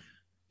sick.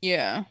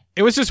 Yeah.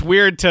 It was just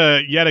weird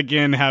to, yet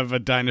again, have a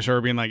dinosaur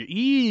being like,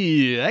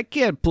 I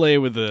can't play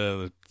with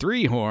a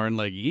 3-horn.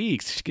 Like,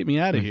 eeks, get me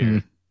out of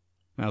here.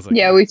 I was like,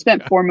 yeah, we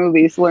spent 4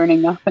 movies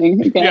learning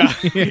nothing again.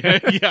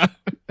 Yeah.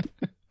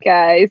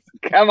 Guys,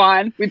 come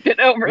on. We've been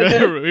over this.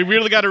 We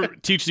really got to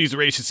teach these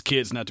racist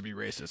kids not to be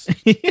racist.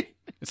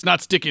 It's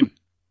not sticking.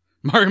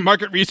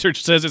 Market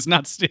research says it's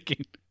not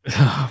sticking.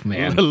 Oh,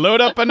 man.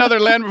 Load up another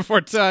Land Before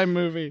Time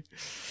movie.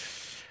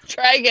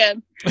 Try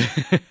again.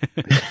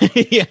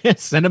 Yeah,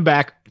 send them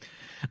back.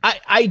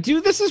 I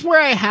do. This is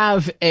where I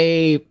have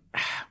a...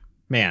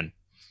 Man.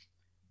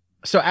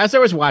 So as I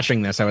was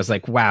watching this, I was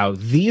like, wow,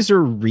 this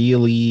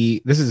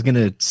is going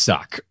to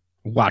suck.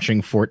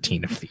 Watching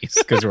 14 of these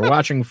because we're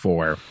watching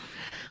 4.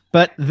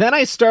 But then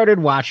I started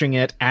watching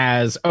it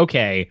as,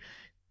 okay,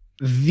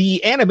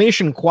 the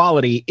animation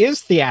quality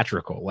is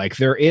theatrical. Like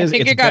there is,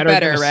 it got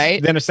better,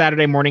 right? Than a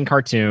Saturday morning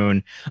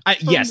cartoon.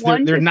 Yes,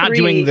 they're not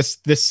doing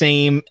the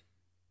same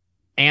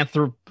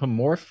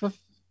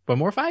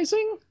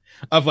anthropomorphizing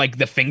of like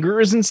the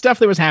fingers and stuff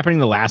that was happening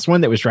in the last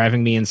one that was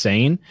driving me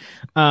insane.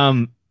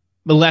 But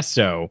less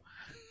so.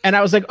 And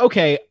I was like,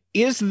 okay,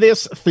 is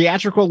this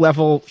theatrical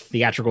level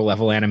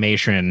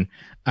animation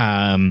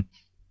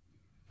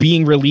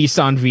being released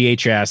on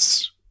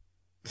VHS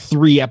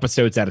 3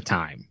 episodes at a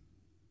time?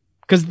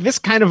 Because this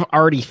kind of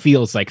already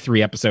feels like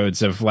 3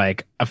 episodes of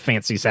like a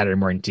fancy Saturday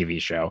morning TV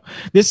show.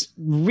 This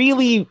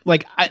really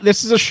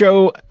this is a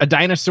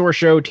dinosaur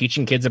show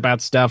teaching kids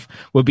about stuff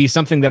would be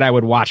something that I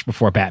would watch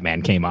before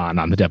Batman came on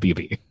the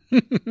WB.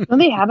 Don't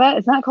they have that?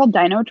 Isn't that called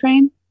Dino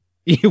Train?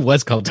 It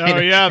was called Dino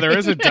Train. Yeah, there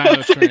is a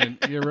Dino Train.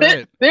 You're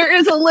right. There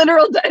is a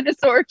literal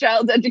dinosaur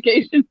child's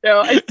education show,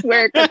 I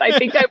swear, because I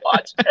think I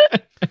watched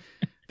it.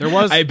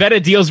 I bet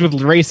it deals with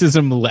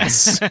racism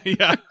less.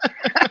 Yeah.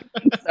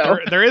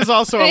 There is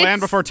also a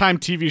Land Before Time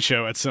TV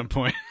show at some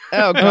point.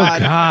 Oh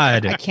God.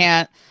 I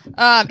can't.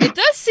 It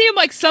does seem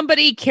like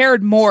somebody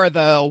cared more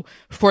though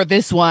for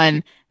this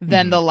one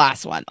than the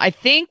last one. I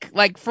think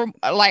I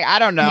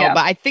don't know,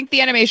 but I think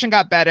the animation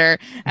got better,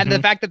 and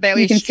the fact that they at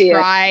least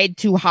tried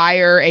to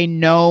hire a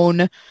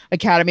known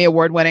Academy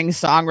Award winning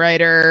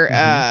songwriter.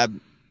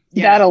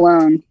 That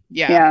alone.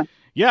 Yeah.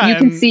 Yeah. You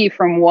can see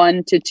from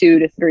 1 to 2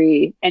 to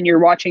 3, and you're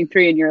watching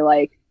 3 and you're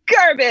like,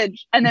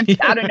 garbage. And then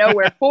out of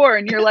nowhere 4,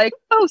 and you're like,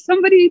 oh,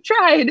 somebody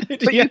tried.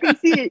 But you can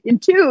see it in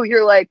 2,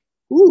 you're like,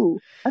 ooh,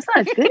 that's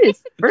not as good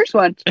as the first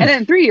one. And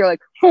then 3, you're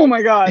like, oh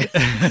my God,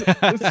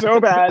 it's so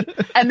bad.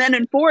 And then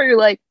in 4, you're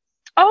like,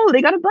 oh,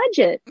 they got a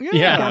budget.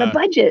 Yeah. They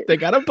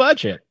got a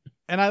budget.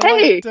 And I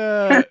liked,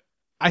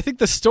 I think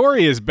the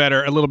story is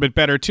better, a little bit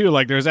better too.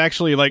 Like there's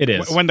actually like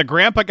when the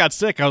grandpa got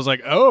sick, I was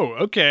like, oh,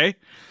 okay.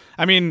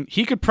 I mean,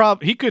 he could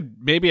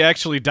maybe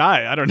actually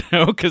die. I don't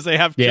know, because they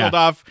have killed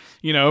off,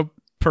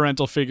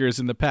 parental figures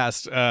in the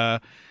past.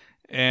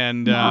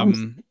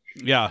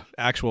 Yeah,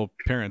 actual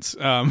parents.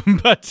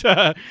 But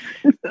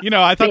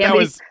I thought that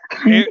was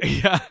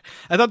I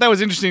thought that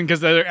was interesting because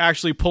they're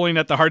actually pulling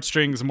at the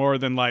heartstrings more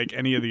than like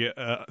any of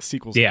the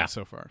sequels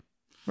so far.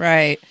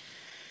 Right.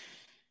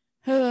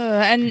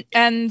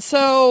 And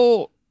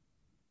so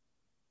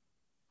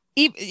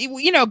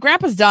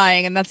Grandpa's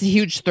dying, and that's a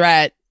huge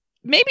threat.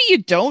 Maybe you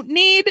don't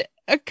need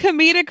a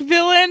comedic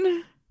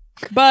villain,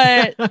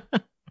 but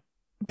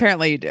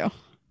apparently you do.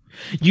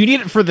 You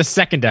need it for the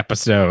second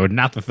episode,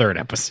 not the third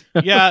episode.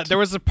 Yeah, there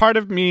was a part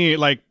of me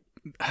like,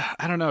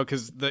 I don't know,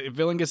 because the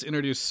villain gets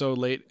introduced so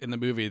late in the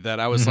movie that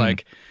I was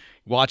like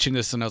watching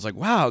this and I was like,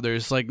 wow,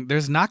 there's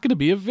not going to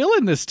be a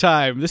villain this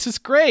time. This is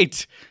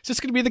great. It's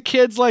just going to be the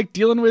kids like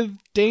dealing with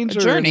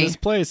danger in this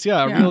place.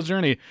 Yeah, a real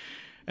journey.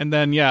 And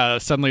then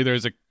suddenly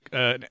there's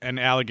an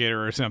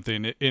alligator or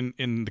something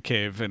in the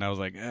cave, and I was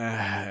like,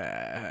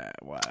 why?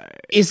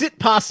 Is it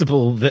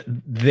possible that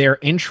their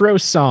intro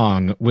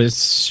song was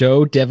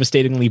so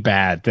devastatingly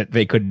bad that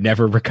they could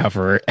never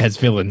recover as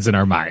villains in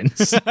our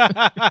minds?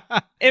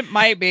 It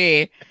might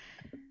be.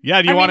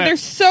 Yeah, they're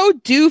so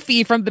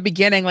doofy from the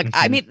beginning. Like,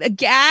 I mean, a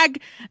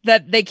gag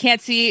that they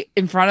can't see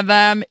in front of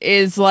them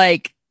is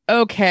like,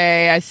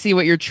 okay, I see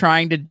what you're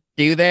trying to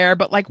do there,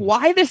 but like,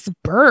 why this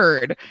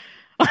bird?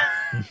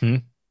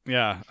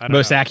 Yeah,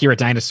 most accurate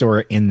dinosaur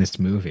in this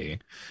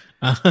movie.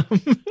 You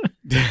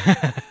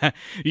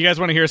guys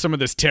want to hear some of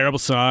this terrible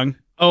song?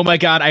 Oh my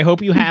god! I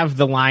hope you have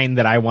the line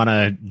that I want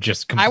to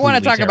just. I want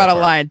to talk about a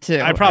line too.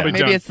 I probably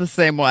maybe don't. It's the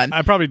same one.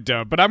 I probably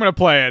don't, but I'm gonna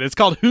play it. It's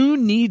called "Who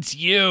Needs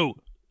You."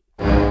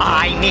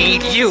 I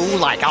need you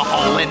like a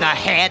hole in the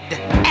head.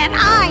 And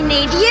I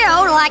need you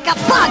like a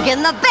bug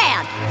in the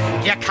bed.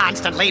 You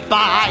constantly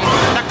buy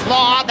the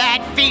claw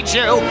that feeds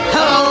you.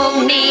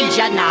 Who needs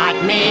you,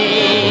 not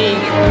me?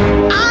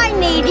 I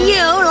need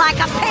you like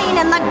a pain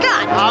in the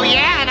gut. Oh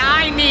yeah, and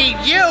I need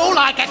you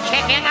like a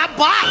kick in the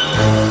butt.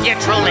 You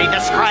truly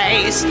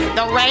disgrace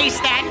the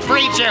race that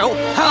breeds you.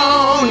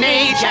 Who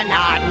needs you,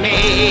 not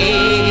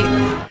me?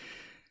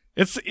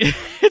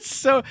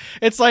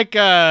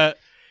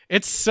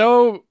 It's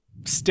so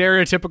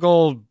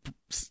stereotypical,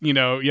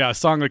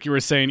 song like you were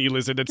saying,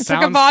 Eliz. It's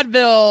like a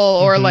vaudeville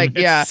or like,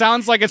 It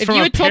sounds like it's if from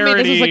you a had told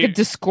parody. me this was like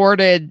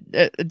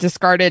a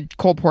discarded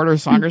Cole Porter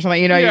song or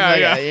something,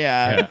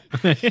 yeah.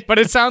 But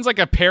it sounds like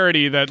a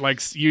parody that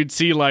like you'd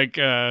see like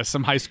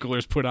some high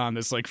schoolers put on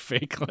this like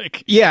fake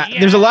like. Yeah,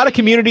 there's a lot of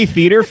community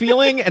theater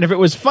feeling, and if it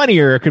was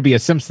funnier, it could be a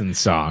Simpsons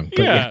song.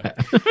 But yeah.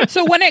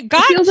 So when it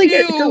got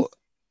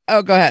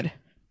oh, go ahead.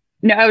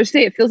 No, I would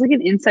say it feels like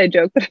an inside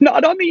joke, but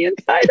not on the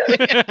inside of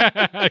it.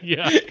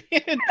 Yeah,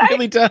 it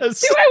really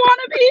does. Do I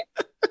want to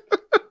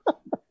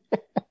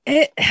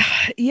be?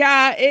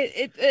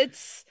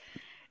 It's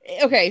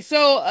okay.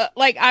 So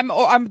like I'm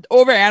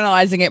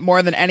overanalyzing it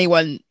more than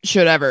anyone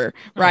should ever,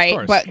 right?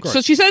 Of course.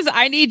 So she says,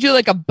 "I need you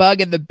like a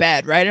bug in the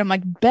bed," right? And I'm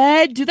like,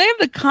 bed? Do they have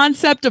the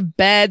concept of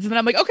beds? And then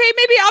I'm like, okay,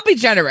 maybe I'll be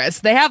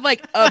generous. They have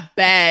like a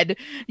bed.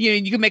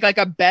 You can make like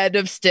a bed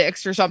of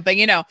sticks or something,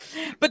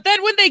 But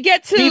then when they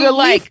get to need a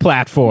like leaf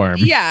platform,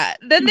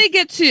 then they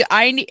get to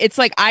I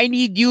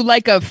need you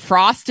like a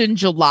frost in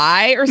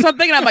July or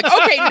something, and I'm like,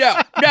 okay,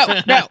 no.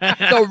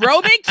 The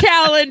Roman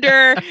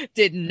calendar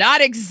did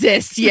not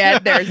exist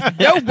yet. There's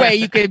no way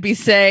you could be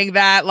saying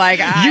that. Like,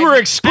 you were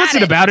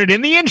explicit about it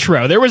in the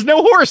intro. There was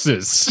no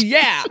horses.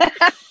 Yeah.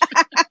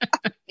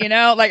 And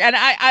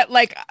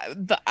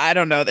I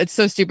don't know. It's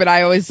so stupid.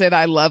 I always say that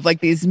I love like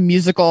these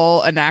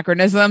musical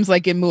anachronisms,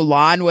 like in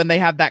Mulan, when they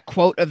have that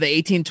quote of the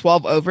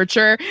 1812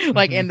 overture,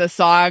 like in the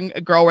song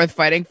 "A Girl Worth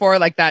Fighting For,"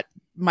 like that.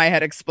 My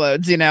head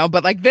explodes,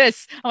 but like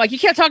this, I'm like, you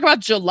can't talk about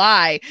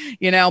July,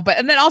 but,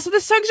 and then also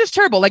this song's just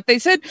terrible. Like they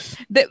said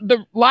that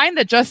the line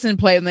that Justin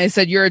played, and they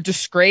said, "You're a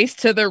disgrace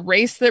to the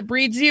race that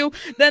breeds you."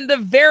 Then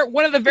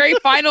one of the very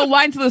final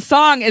lines of the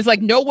song is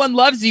like, "No one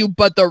loves you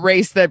but the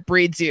race that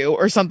breeds you,"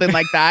 or something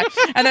like that.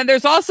 And then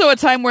there's also a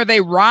time where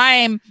they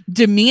rhyme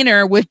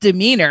demeanor with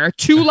demeanor,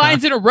 2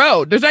 lines in a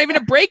row. There's not even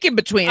a break in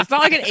between. It's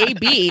not like an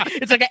AB.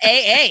 It's like an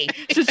AA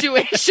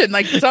situation,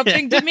 like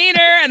something demeanor.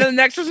 And then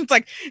the next person's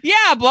like,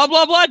 yeah, blah,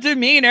 blah, blah,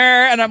 demeanor.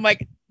 And I'm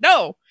like,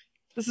 no,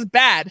 this is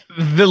bad.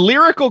 The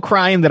lyrical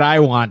crime that I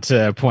want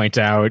to point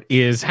out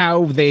is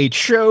how they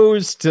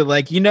chose to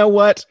like, you know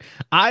what?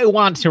 I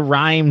want to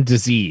rhyme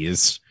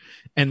disease.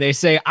 And they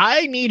say,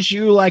 "I need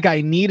you like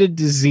I need a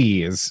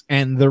disease."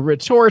 And the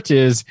retort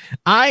is,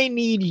 "I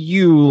need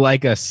you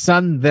like a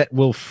sun that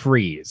will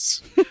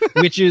freeze,"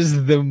 which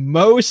is the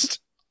most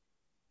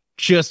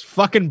just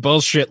fucking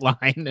bullshit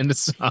line in the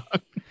song.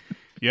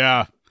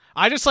 Yeah.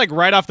 I just like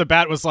right off the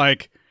bat was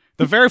like,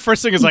 the very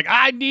first thing is like,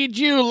 "I need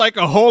you like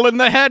a hole in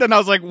the head," and I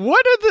was like,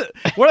 what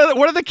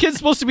are the kids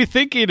supposed to be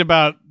thinking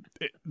about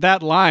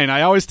that line?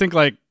 I always think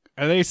like,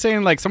 are they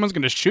saying like someone's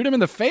going to shoot him in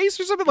the face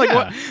or something? Like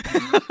what?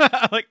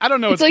 Like I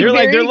don't know. It's like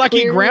they're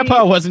lucky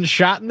Grandpa wasn't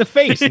shot in the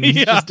face and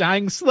he's just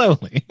dying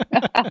slowly.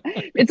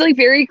 It's like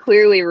very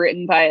clearly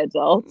written by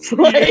adults.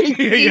 Like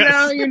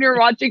when you're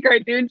watching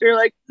cartoons, you're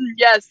like,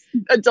 yes,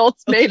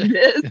 adults made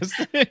this.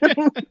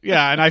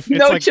 Yeah, and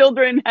no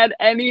children had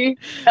any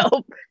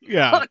help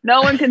Yeah.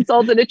 No one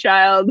consulted a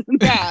child.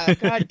 Yeah,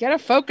 God, get a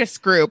focus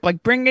group.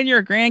 Like, bring in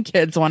your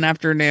grandkids one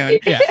afternoon.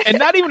 Yeah, and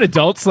not even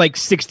adults, like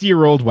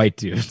 60-year-old white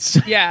dudes.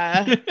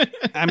 Yeah.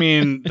 I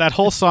mean, that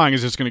whole song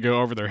is just going to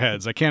go over their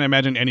heads. I can't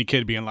imagine any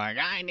kid being like,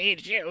 I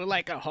need you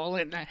like a hole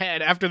in the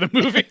head after the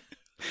movie.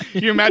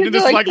 You imagine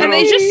this like and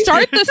little... they just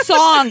start the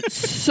song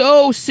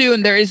so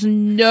soon. There is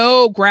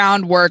no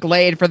groundwork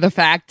laid for the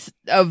fact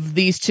of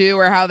these two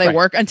or how they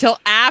work until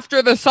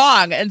after the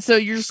song. And so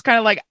you're just kind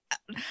of like,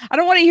 I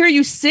don't want to hear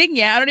you sing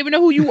yet. I don't even know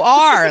who you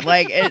are.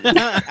 Like, it's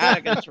out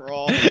of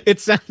control.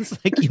 It sounds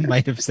like you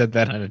might have said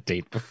that on a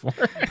date before.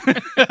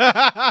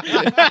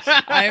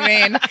 I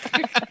mean,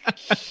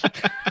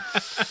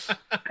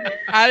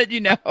 how did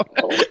you know?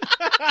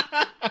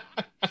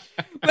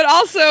 But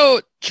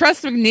also,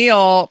 Tress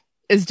MacNeille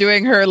is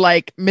doing her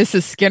like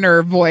Mrs.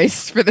 Skinner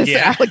voice for this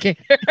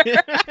alligator.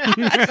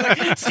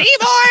 Like,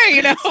 Seymour,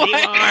 you know.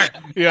 Seymour.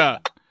 Yeah.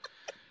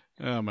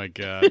 Oh my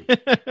God.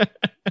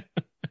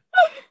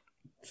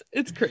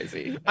 It's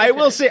crazy. I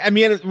will say, I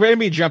mean, we're gonna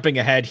be jumping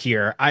ahead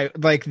here. I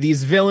like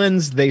these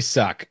villains, they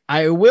suck.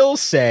 I will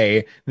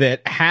say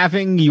that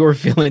having your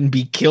villain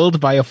be killed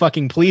by a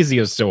fucking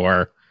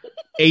plesiosaur,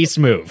 ace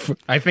move.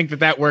 I think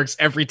that works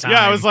every time.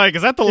 Yeah, I was like,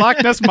 is that the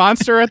Loch Ness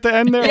Monster at the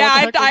end there?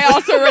 Yeah, I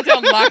also wrote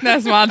down Loch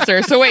Ness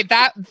Monster. So wait,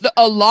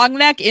 a long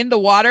neck in the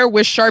water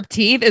with sharp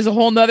teeth is a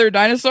whole nother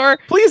dinosaur?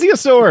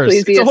 Plesiosaurs.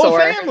 It's a whole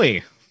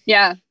family.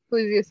 Yeah,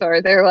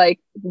 plesiosaur. They're like,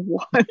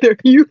 what? They're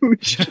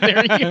huge.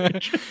 They're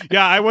huge.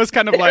 Yeah, I was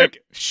kind of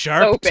like,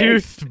 sharp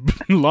tooth,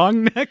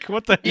 long neck?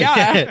 What the?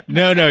 Yeah.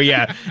 No,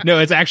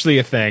 it's actually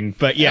a thing.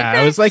 But yeah,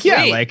 Okay, I was like,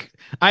 yeah, sweet. like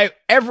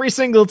every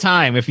single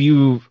time if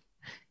you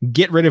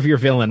get rid of your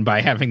villain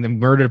by having them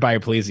murdered by a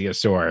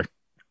plesiosaur.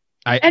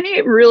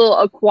 Any real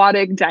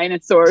aquatic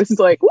dinosaurs is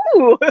like,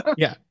 ooh.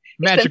 Yeah.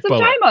 Magic Spend some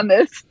bullet. time on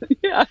this.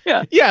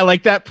 Yeah,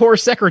 like that poor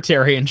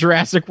secretary in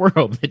Jurassic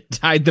World that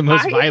died the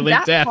most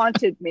violent death.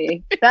 Haunted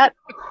me. That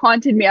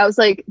haunted me. I was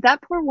like,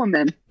 that poor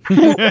woman.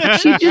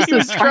 She just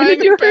was trying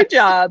to do her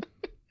job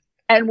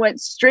and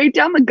went straight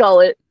down the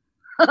gullet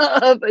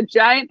of a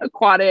giant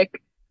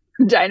aquatic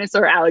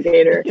dinosaur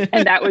alligator,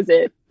 and that was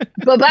it.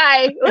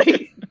 Bye-bye.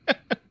 Like,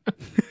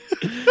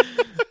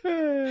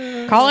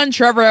 Colin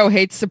Trevorrow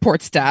hates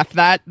support staff.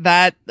 That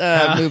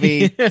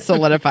movie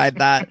solidified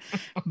that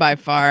by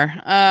far.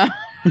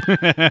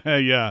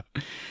 Yeah.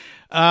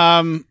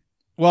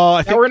 Well,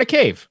 I think we're in a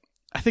cave.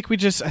 I think we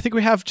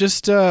have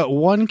just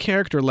one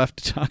character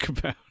left to talk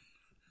about.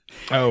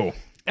 Oh,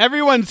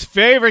 everyone's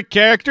favorite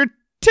character,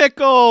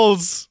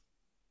 Tickles.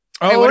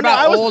 Hey, what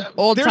about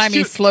old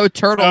timey slow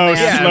turtle? Oh, man?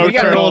 yeah, slow we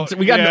got turtle.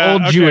 an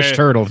old Okay. Jewish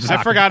turtle.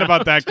 I forgot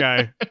about that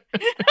guy.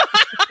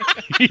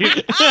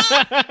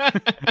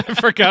 I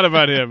forgot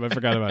about him.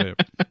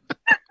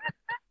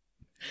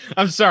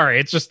 I'm sorry.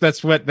 It's just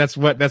that's what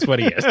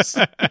he is.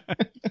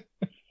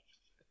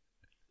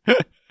 I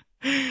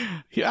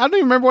don't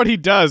even remember what he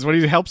does. When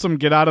he helps them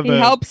get out of He the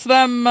helps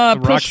them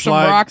rock push some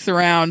slide. rocks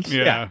around.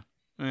 Yeah.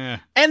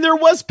 And there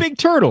was big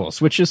turtles,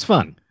 which is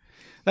fun.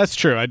 That's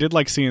true. I did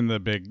like seeing the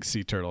big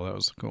sea turtle. That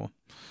was cool.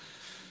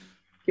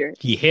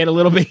 He hit a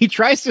little bit. He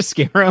tries to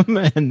scare him,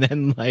 and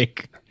then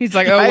he's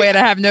like, "Oh wait, I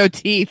have no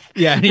teeth."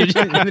 Yeah, and he just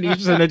had no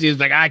teeth. He's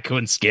like, "I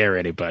couldn't scare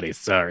anybody.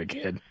 Sorry,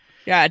 kid."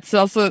 Yeah, it's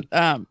also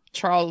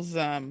Charles.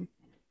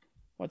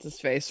 What's his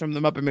face from the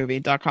Muppet movie?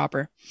 Doc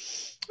Hopper.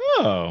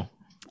 Oh.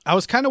 I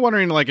was kind of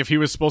wondering, like, if he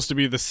was supposed to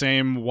be the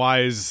same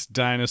wise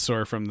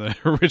dinosaur from the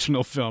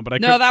original film,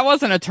 but that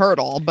wasn't a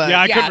turtle. But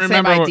yeah, I couldn't same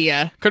remember.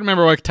 idea. Couldn't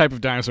remember what type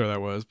of dinosaur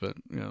that was, but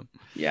yeah.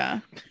 Yeah.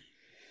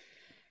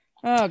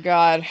 Oh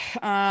God.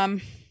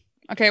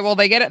 Okay. Well,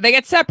 they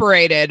get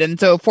separated, and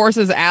so it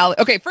forces Allie.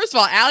 Okay. First of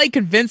all, Allie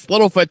convinced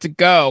Littlefoot to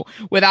go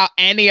without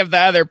any of the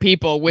other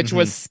people, which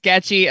was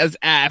sketchy as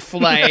F.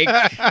 Like,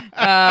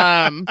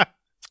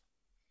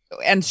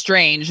 and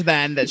strange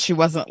then that she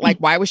wasn't like,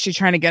 why was she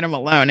trying to get him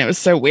alone? It was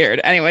so weird.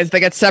 Anyways, they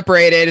get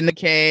separated in the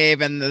cave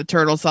and the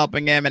turtle's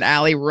helping him, and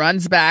Allie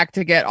runs back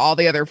to get all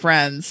the other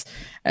friends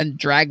and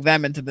drag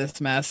them into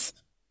this mess.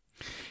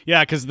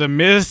 Yeah, because the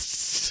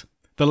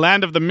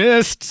land of the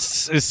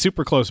mists is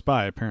super close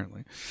by,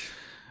 apparently.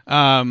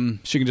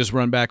 She can just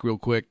run back real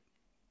quick.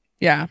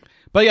 Yeah.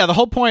 But yeah, the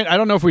whole point, I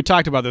don't know if we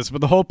talked about this,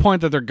 but the whole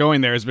point that they're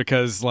going there is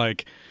because,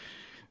 like,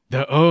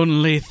 the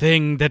only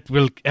thing that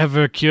will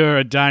ever cure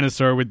a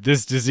dinosaur with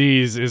this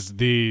disease is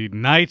the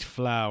night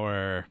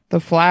flower. The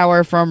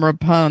flower from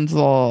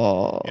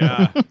Rapunzel.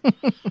 Yeah.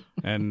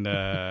 And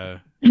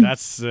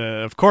that's,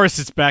 of course,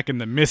 it's back in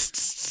the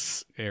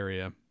mists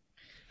area.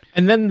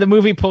 And then the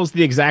movie pulls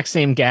the exact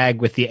same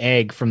gag with the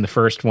egg from the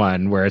first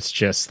one, where it's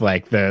just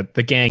like the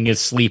gang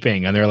is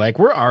sleeping and they're like,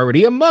 we're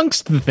already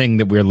amongst the thing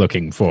that we're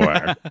looking for.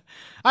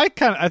 I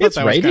thought it's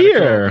that right was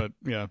here. cool,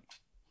 but yeah.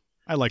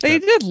 I like They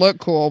that. did look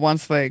cool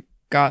once they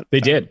got They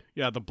did.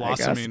 Yeah, the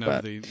blossoming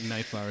of the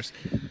night flowers.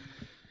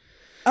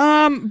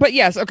 But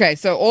yes, okay,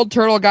 so old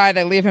turtle guy,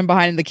 they leave him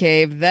behind in the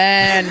cave.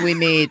 Then we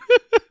meet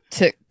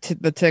the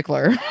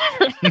tickler.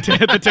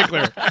 The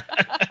tickler.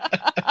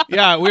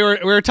 Yeah, we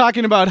were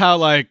talking about how,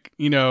 like,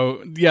 you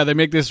know, yeah, they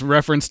make this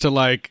reference to,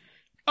 like,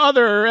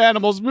 other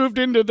animals moved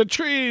into the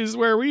trees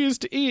where we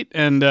used to eat.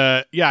 And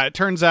it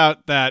turns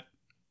out that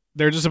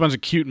they're just a bunch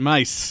of cute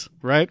mice,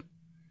 right?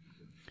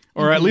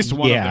 Or at least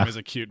one of them is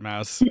a cute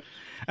mouse.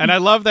 And I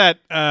love that.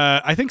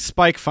 I think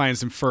Spike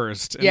finds him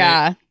first.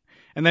 And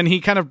and then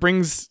he kind of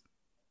brings.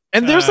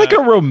 And there's like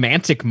a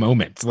romantic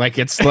moment. Like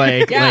it's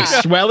like like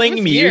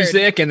swelling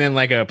music and then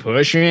like a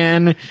push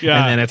in. Yeah.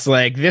 And then it's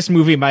like this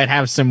movie might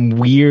have some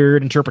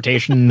weird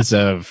interpretations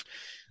of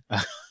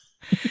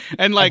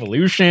and like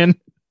evolution.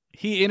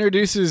 He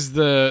introduces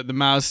the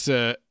mouse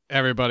to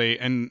everybody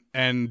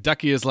and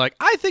Ducky is like,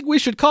 I think we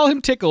should call him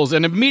Tickles.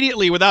 And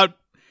immediately without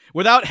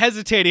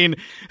hesitating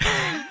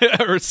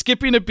or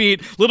skipping a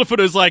beat, Littlefoot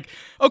is like,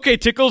 okay,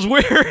 Tickles,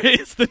 where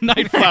is the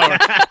night flower?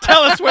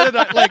 Tell us where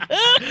the night, like,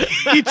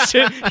 he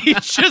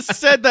just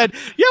said that,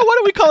 yeah, why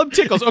don't we call him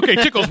Tickles? Okay,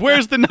 Tickles,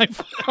 where's the night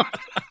flower?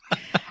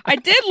 I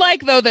did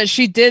like, though, that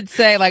she did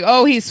say, like,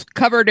 oh, he's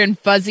covered in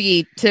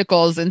fuzzy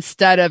tickles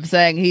instead of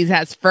saying he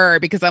has fur,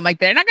 because I'm like,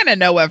 they're not going to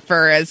know what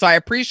fur is. So I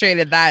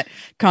apprecited that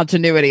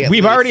continuity.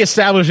 We've already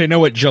established they know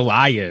what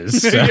July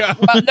is. So. Yeah.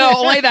 Well, no,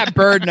 only that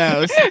bird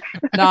knows,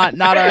 not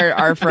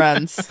our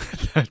friends.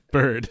 That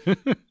bird.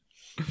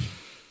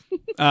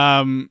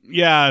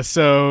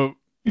 So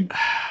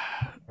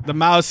the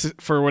mouse,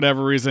 for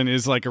whatever reason,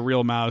 is like a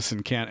real mouse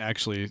and can't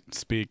actually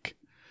speak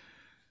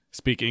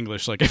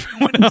English like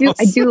everyone else.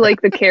 I do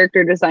like the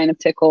character design of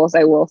Tickles,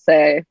 I will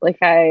say. Like,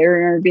 I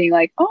remember being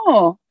like,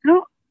 oh,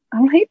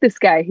 I hate this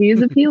guy. He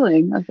is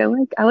appealing. Like,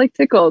 I like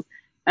Tickles.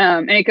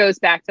 And it goes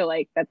back to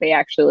like that they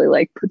actually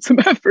like put some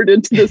effort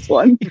into this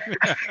one.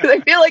 Because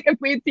I feel like if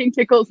we'd seen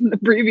Tickles in the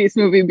previous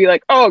movie, it'd be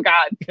like, oh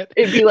God,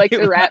 it'd be like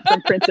the rat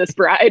from Princess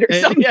Bride or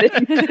something.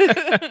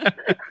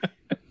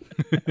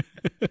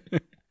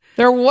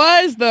 There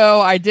was,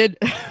 though, I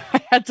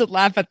had to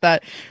laugh at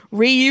that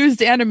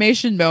reused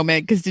animation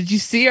moment, because did you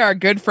see our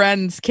good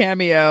friend's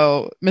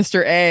cameo,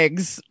 Mr.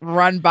 Eggs,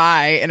 run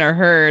by in a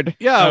herd?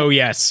 Yeah. Oh,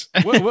 yes.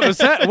 What was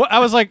that? I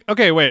was like,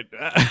 okay, wait.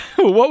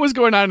 What was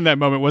going on in that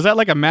moment? Was that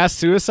like a mass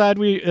suicide?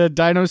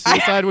 Dino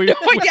suicide?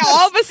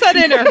 All of a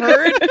sudden, a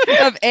herd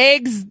of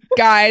eggs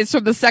guys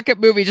from the second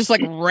movie just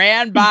like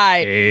ran by,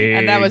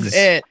 and that was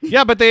it.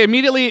 Yeah, but they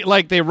immediately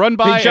they run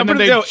by and then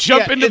they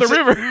jump into the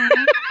river.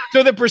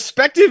 So the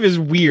perspective is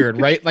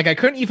weird, right? Like I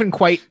couldn't even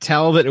quite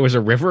tell that it was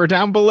a river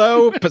down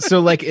below, but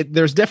so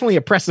there's definitely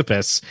a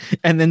precipice,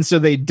 and then so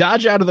they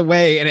dodge out of the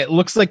way, and it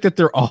looks like that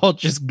they're all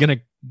just gonna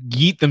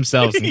yeet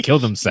themselves and kill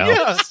themselves.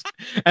 Yeah.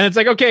 And it's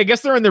like, okay, I guess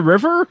they're in the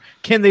river.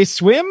 Can they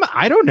swim?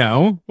 I don't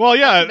know. Well,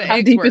 yeah.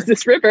 How deep is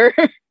this river?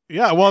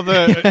 Yeah, well,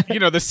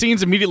 the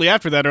scenes immediately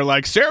after that are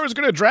like, Sarah's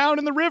gonna drown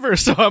in the river.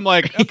 So I'm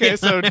like, okay,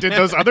 so did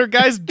those other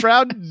guys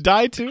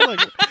die too?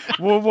 Like,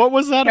 well, what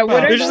was that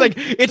about? They're just like,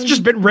 it's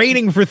just been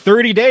raining for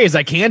 30 days.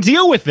 I can't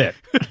deal with it.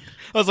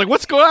 I was like,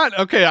 what's going on?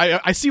 Okay,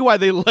 I see why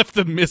they left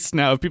the mist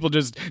now. People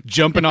just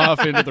jumping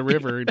off into the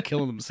river and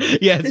killing themselves.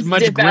 Yeah, it's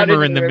much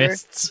grimmer in the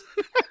mists.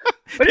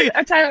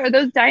 Tyler, are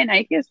those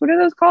Deinonychus? What are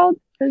those called?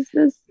 Is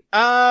this?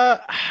 Well,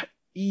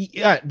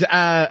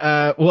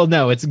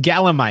 no, it's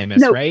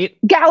Gallimimus, right?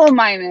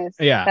 Gallimimus.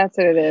 Yeah, that's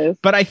what it is.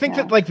 But I think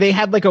that they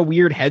had a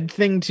weird head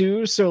thing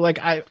too. So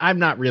I'm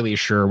not really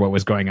sure what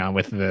was going on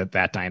with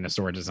that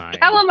dinosaur design.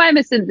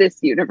 Gallimimus in this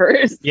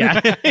universe.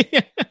 Yeah.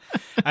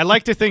 I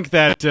like to think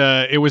that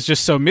it was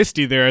just so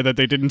misty there that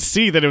they didn't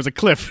see that it was a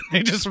cliff.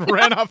 They just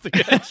ran off the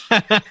edge.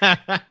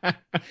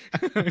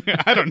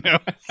 I don't know.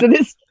 So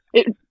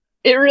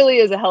it really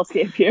is a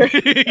hellscape here.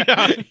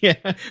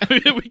 Yeah.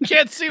 We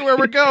can't see where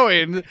we're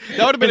going.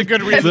 That would have been a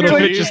good reason.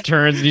 Littlefoot just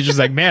turns and he's just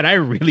like, man, I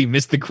really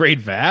miss the Great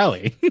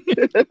Valley.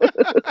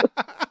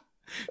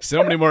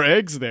 So many more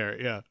eggs there.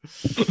 Yeah.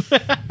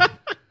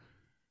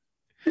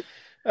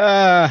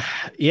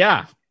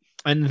 Yeah.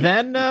 And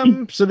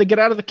then, so they get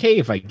out of the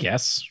cave, I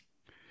guess.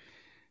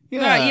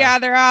 Yeah,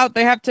 they're out.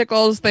 They have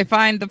Tickles. They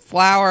find the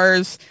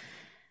flowers.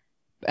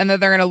 And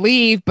then they're going to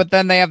leave, but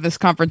then they have this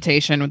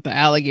confrontation with the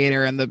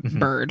alligator and the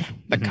bird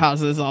that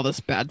causes all this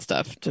bad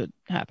stuff to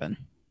happen.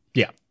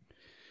 Yeah.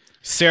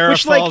 Sarah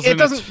falls it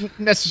doesn't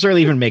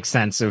necessarily even make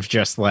sense of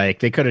just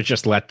they could have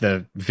just let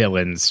the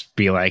villains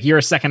be like, you're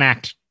a second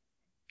act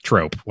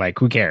trope. Like,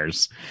 who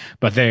cares?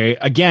 But they,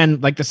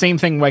 again, the same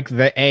thing like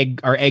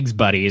our eggs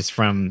buddies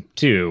from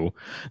 2.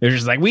 They're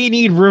just like, we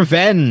need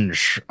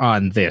revenge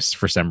on this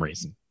for some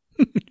reason.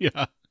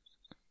 Yeah.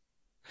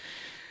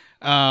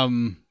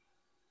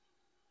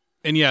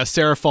 And yeah,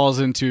 Sarah falls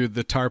into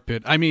the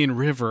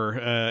river,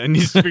 and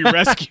needs to be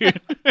rescued.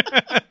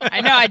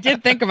 I know, I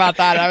did think about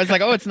that. I was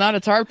like, oh, it's not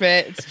a tar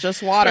pit, it's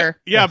just water.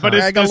 Yeah, but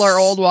it's regular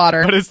old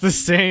water. But it's the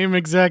same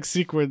exact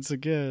sequence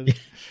again.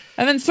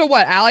 And then so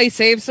what? Allie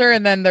saves her,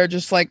 and then they're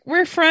just like,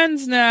 we're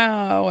friends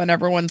now. And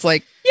everyone's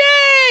like,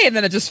 yay! And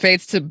then it just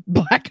fades to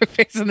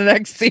blackface in the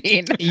next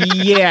scene.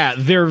 Yeah,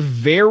 their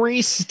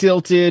very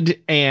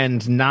stilted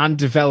and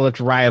non-developed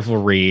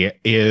rivalry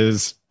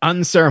is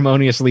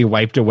unceremoniously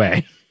wiped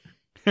away.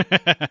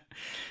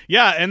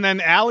 Yeah, and then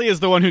Allie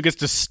is the one who gets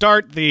to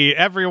start the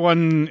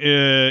everyone,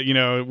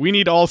 we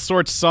need all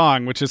sorts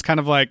song, which is kind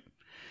of like,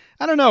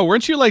 I don't know.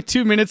 Weren't you like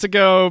 2 minutes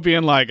ago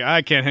being like,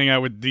 I can't hang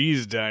out with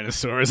these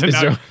dinosaurs? And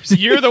now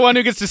you're the one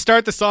who gets to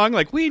start the song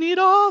like, we need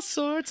all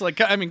sorts.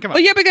 Like, I mean, come on.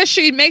 Well, yeah, because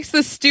she makes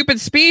this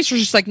stupid speech. She's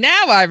just like,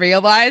 now I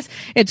realize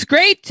it's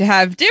great to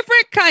have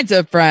different kinds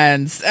of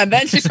friends. And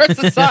then she starts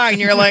the song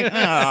and you're like,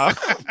 oh.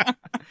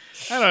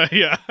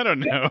 I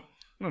don't know.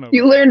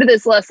 You learned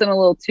this lesson a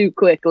little too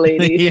quick,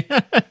 lady. Yeah.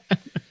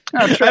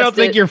 I don't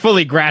think you're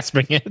fully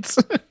grasping it.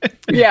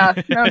 Yeah,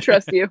 I don't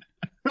trust you.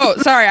 Oh,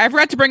 sorry. I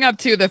forgot to bring up,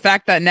 too, the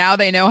fact that now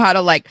they know how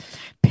to, like,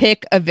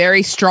 pick a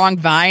very strong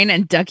vine,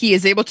 and Ducky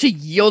is able to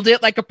yield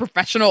it like a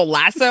professional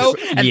lasso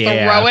and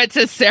throw it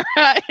to Sarah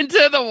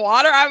into the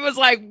water. I was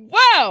like,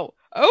 whoa,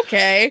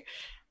 okay.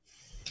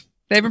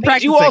 They've been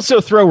practicing. You also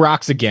throw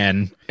rocks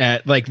again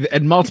at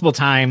multiple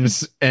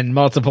times and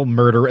multiple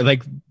murder.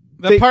 Like,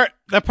 that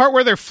part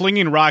where they're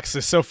flinging rocks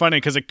is so funny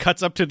because it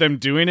cuts up to them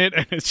doing it,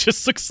 and it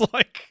just looks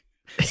like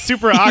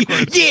super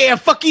awkward. Yeah,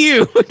 fuck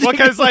you.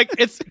 Because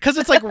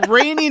it's like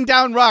raining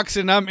down rocks,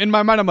 and in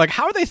my mind I'm like,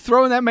 how are they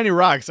throwing that many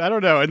rocks? I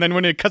don't know. And then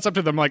when it cuts up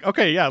to them, I'm like,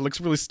 okay, yeah, it looks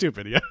really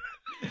stupid. Yeah,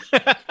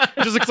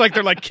 it just looks like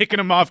they're like kicking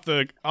them off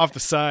the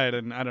side,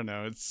 and I don't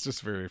know. It's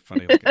just very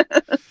funny looking.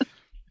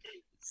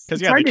 Because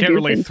they can't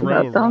really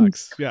throw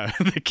rocks. Yeah,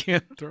 they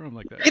can't throw them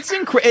like that.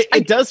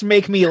 It does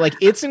make me like,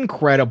 it's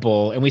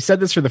incredible. And we said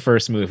this for the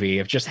first movie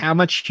of just how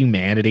much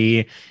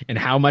humanity and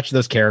how much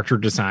those character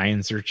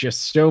designs are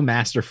just so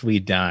masterfully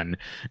done,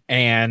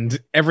 and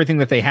everything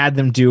that they had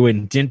them do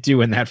and didn't do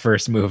in that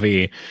first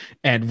movie.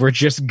 And we're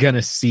just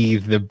gonna see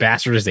the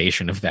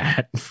bastardization of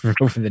that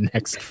over the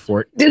next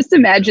 14. Just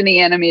imagine the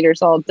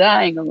animators all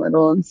dying a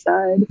little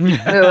inside.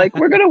 They're like,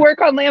 we're gonna work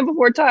on Land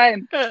Before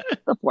Time,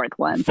 the fourth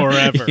one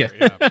forever.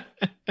 Yeah.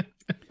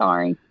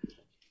 Sorry.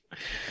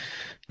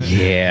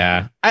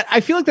 Yeah. I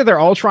feel like that they're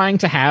all trying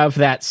to have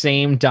that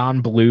same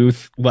Don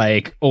Bluth,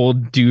 like,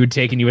 old dude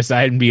taking you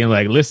aside and being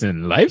like,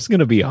 listen, life's going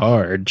to be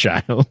hard,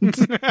 child.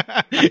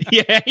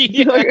 Yeah.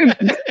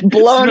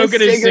 Blowing a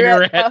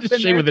cigarette with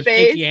a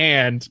shaky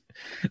hand.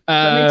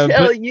 Let me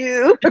tell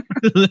you.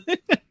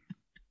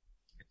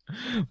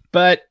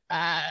 But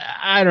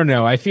I don't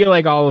know. I feel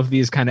like all of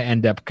these kind of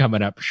end up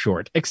coming up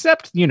short.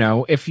 Except,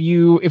 if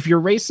you're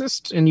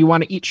racist and you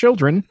want to eat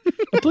children,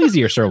 a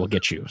plesiosaur will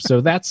get you. So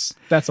that's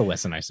a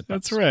lesson, I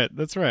suppose.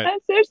 That's right.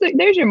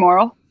 There's your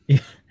moral. Yeah.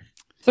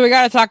 So we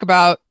got to talk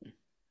about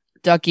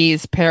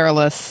Ducky's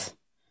perilous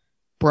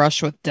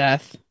brush with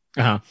death.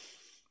 Uh-huh.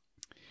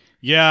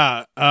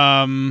 Yeah.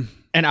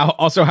 And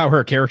also how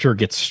her character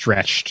gets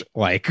stretched,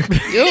 like,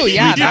 oh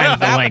yeah,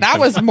 that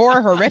was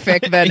more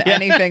horrific than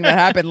anything that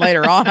happened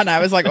later on. I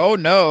was like, oh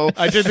no.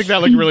 I did think that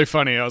looked really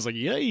funny. I was like,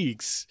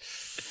 yikes.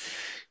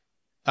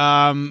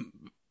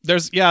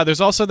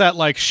 There's also that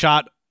like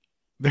shot.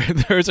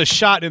 There's a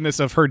shot in this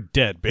of her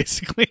dead,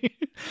 basically.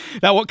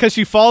 That one, because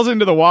she falls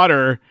into the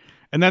water,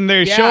 and then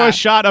they show a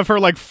shot of her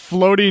like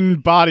floating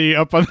body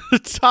up on the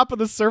top of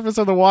the surface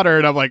of the water,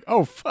 and I'm like,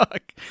 oh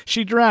fuck,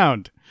 she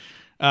drowned.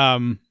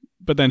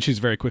 But then she's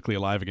very quickly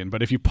alive again.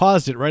 But if you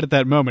paused it right at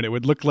that moment, it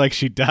would look like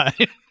she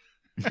died.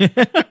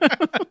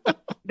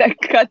 That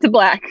cut to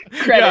black.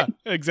 Credit.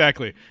 Yeah,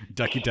 exactly.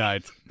 Ducky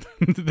died.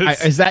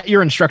 Is that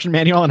your instruction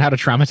manual on how to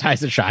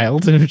traumatize a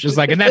child? Just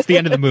like, and that's the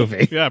end of the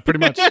movie. Yeah, pretty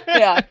much.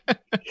 Yeah.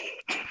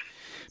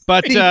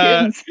 But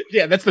yeah,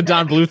 that's the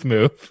Don Bluth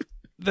move.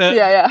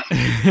 Yeah.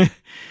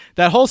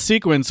 That whole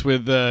sequence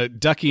with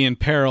Ducky in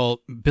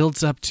peril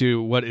builds up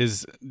to what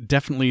is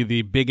definitely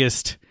the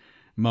biggest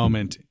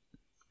moment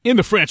in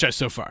the franchise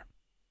so far.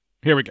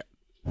 Here we go.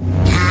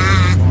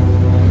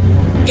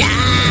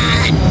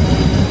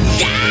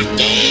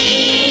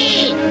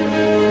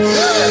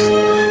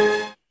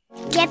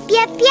 Ducky!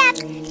 Yep.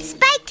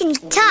 Spike can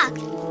talk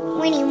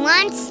when he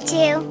wants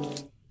to.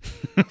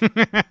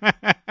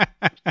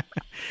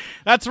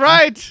 That's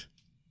right.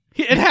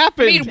 It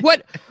happened. I mean,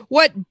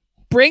 what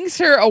brings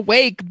her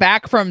awake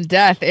back from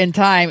death in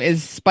time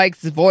is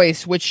Spike's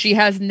voice, which she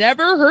has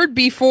never heard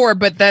before,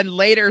 but then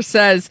later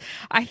says,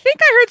 I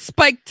think I heard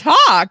Spike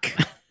talk.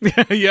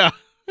 Yeah.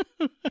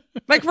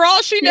 Like, for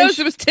all she knows,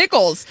 it was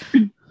Tickles.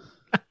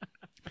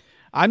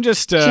 I'm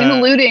just... she's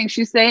alluding.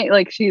 She's saying,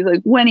 like, she's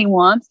like, when he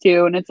wants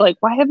to. And it's like,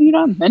 why have you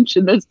not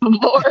mentioned this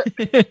before?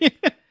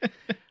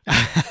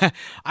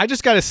 I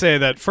just got to say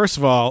that, first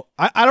of all,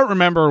 I don't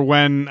remember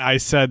when I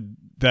said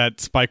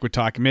that Spike would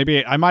talk.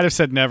 Maybe I might have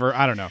said never.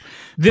 I don't know.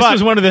 This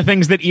was one of the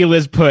things that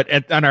Eliz put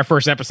on our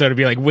first episode to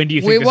be like, when do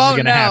you think this is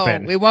going to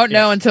happen? We won't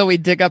know until we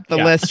dig up the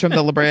list from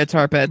the La Brea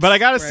Tar Pits. But I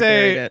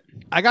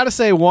gotta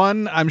say,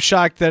 one, I'm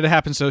shocked that it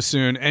happened so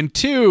soon, and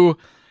two,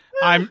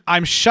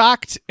 I'm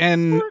shocked,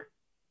 and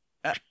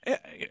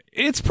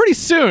it's pretty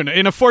soon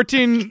in a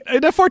 14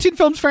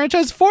 films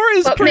franchise. 4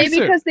 is pretty soon. Maybe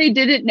because they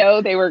didn't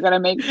know they were going to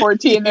make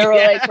 14. They were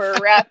like, we're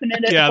wrapping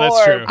it at 4.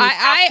 That's true.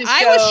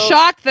 I was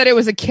shocked that it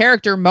was a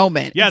character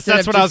moment. Yes,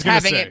 that's what I was going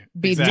to say.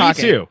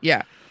 Exactly. Me too.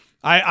 Yeah.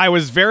 I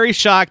was very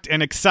shocked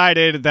and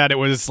excited that it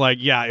was like,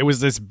 yeah, it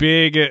was this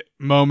big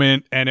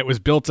moment and it was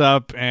built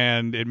up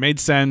and it made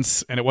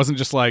sense. And it wasn't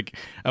just like,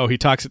 oh, he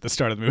talks at the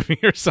start of the movie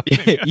or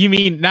something. You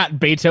mean not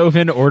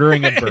Beethoven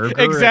ordering a burger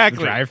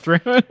exactly. at the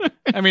drive-thru?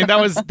 I mean, that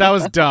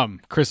was dumb.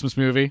 Christmas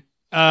movie.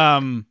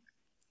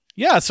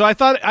 Yeah, so I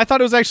thought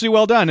it was actually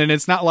well done. And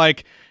it's not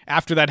like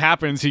after that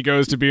happens, he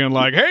goes to being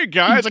like, hey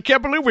guys, I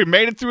can't believe we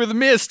made it through the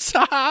mists.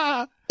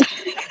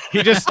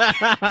 He just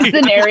he's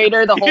the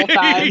narrator the whole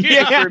time.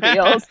 Yeah.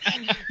 Reveals.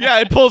 Yeah,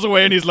 it pulls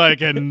away and he's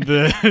like, and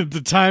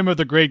the time of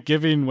the great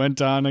giving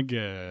went on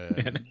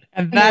again.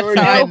 And that's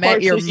how I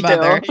met your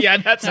mother. Yeah,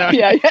 that's how.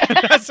 Yeah.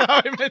 That's how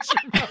I met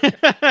your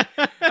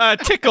mother.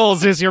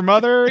 Tickles is your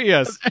mother.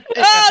 Yes.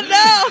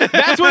 Oh no!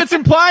 That's what it's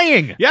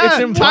implying. Yeah, it's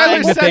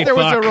implying Tyler that said there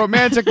was fuck. a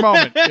romantic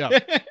moment. Yeah.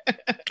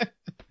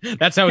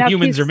 That's how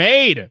humans are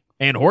made,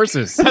 and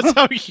horses. That's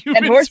how humans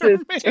And horses.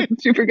 are made.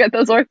 Don't you forget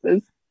those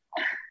horses.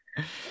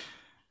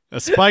 A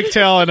spike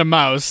tail and a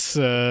mouse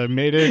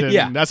made it,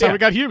 and that's how we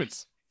got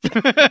humans.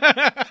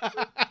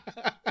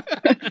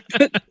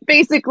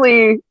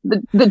 Basically,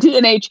 the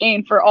DNA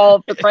chain for all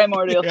of the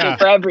primordial chain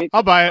for everything.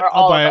 I'll buy it. for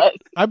I'll all buy of it. us.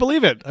 I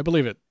believe it. I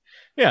believe it.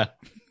 Yeah.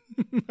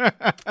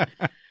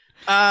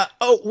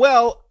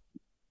 Well,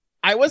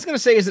 I was going to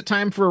say, is it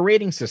time for a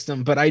rating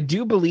system? But I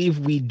do believe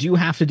we do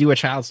have to do a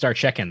child star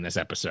check-in this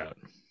episode.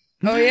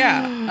 Oh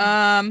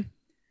yeah.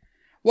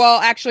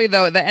 Well, actually,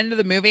 though, at the end of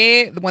the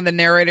movie, when the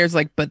narrator's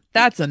like, "But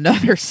that's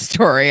another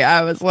story,"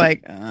 I was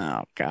like,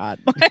 "Oh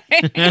God!"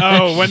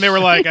 Oh, when they were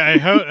like,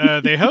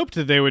 they hoped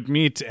that they would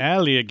meet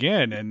Allie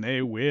again, and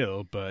they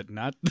will, but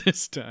not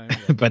this time.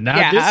 But not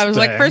yeah, this I was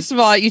like, time. first of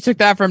all, you took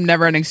that from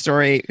Neverending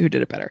Story. Who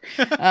did it better?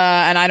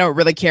 And I don't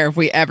really care if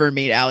we ever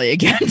meet Allie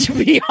again. To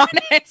be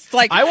honest,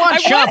 like I want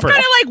Chomper. Kind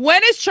of like,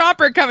 when is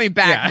Chomper coming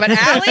back? Yeah.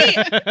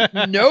 But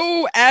Allie,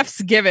 no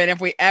F's given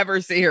if we ever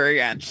see her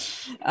again.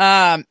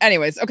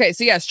 Anyways, okay,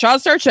 so yes,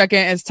 child star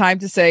check-in. It's time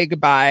to say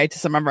goodbye to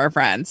some of our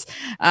friends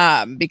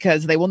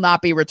because they will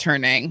not be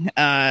returning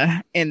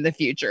in the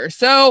future.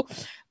 So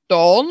the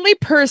only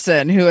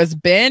person who has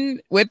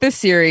been with the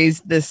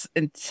series this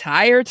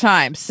entire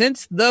time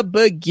since the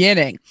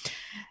beginning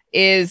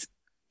is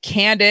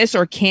Candace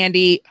or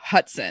Candy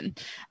Hudson,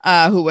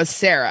 who was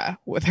Sarah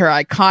with her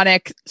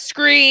iconic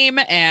scream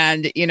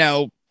and, you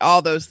know,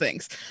 all those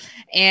things.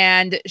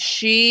 And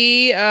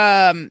she, you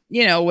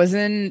know, was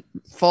in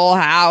Full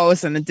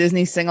House and the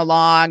Disney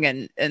sing-along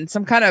and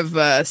some kind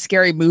of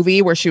scary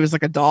movie where she was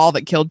like a doll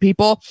that killed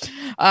people.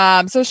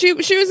 So she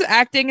was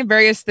acting in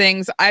various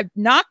things. I'm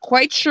not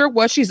quite sure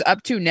what she's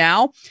up to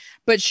now,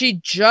 but she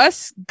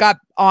just got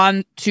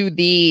on to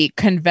the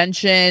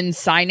convention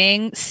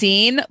signing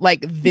scene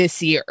like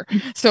this year.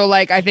 So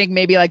like, I think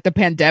maybe like the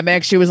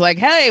pandemic, she was like,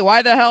 hey,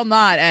 why the hell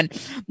not? And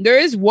there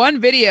is one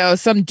video,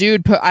 some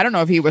dude put, I don't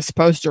know if he was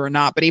supposed to or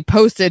not, but he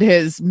posted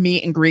his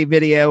meet and greet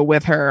video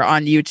with her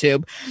on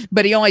YouTube,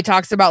 but he only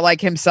talks about like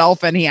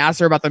himself and he asks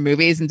her about the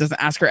movies and doesn't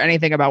ask her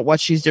anything about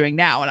what she's doing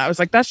now. And I was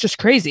like, that's just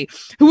crazy.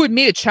 Who would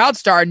meet a child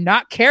star and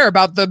not care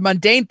about the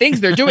mundane things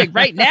they're doing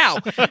right now?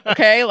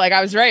 Okay. Like I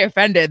was very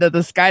offended that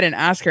this guy didn't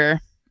ask her,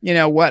 you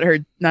know, what her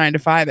 9 to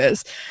 5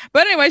 is.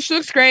 But anyway, she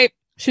looks great.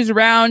 She's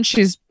around.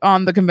 She's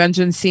on the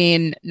convention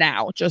scene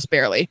now, just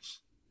barely.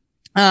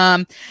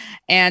 And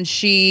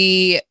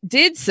she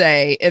did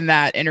say in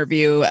that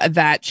interview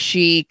that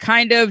she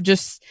kind of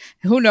just,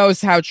 who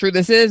knows how true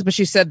this is, but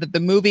she said that the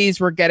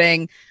movies were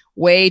getting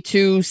way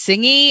too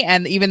singy.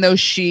 And even though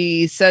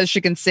she says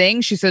she can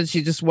sing, she said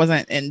she just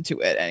wasn't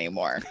into it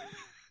anymore.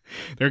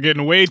 They're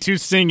getting way too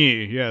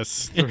singy.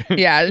 Yes.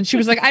 Yeah. And she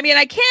was like, I mean,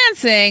 I can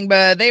sing,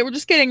 but they were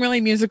just getting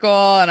really musical.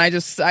 And I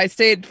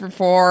stayed for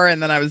 4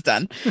 and then I was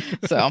done.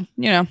 So,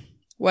 you know,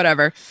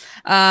 whatever.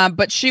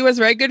 But she was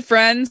very good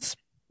friends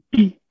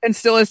and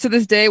still is to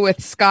this day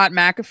with Scott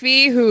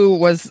McAfee, who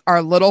was our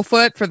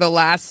Littlefoot for the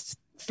last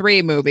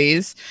 3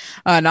 movies,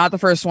 not the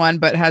first one,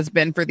 but has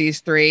been for these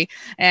 3.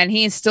 And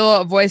he's still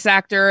a voice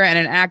actor and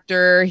an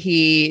actor.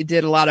 He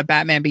did a lot of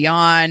Batman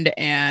Beyond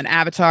and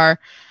Avatar.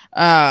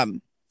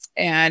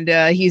 And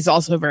he's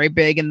also very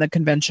big in the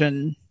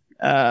convention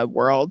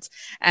world.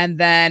 And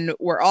then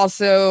we're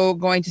also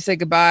going to say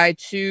goodbye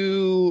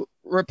to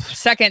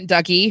second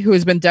Ducky, who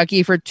has been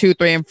Ducky for 2,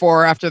 3, and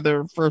 4 after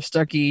the first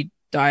Ducky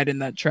died in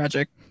that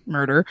tragic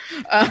murder.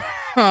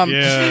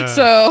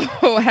 So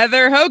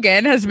Heather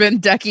Hogan has been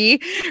Ducky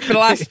for the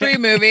last 3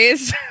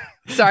 movies.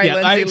 Sorry,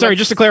 Lindsay. Sorry,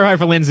 just to clarify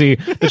for Lindsay,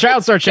 the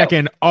child star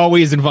check-in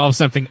always involves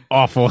something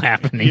awful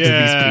happening to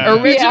these people.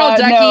 Original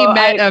Ducky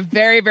met a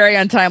very, very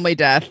untimely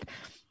death.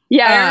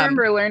 Yeah, I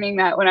remember learning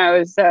that when I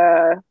was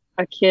a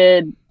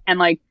kid and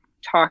like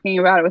talking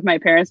about it with my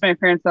parents. My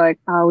parents were like,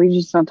 "Oh, we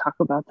just don't talk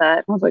about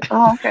that." I was like,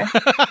 "Oh, okay."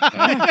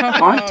 I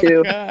don't want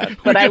to,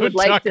 but I would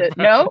like to.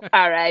 No,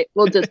 all right,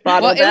 we'll just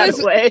bottle that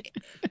away.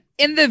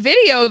 In the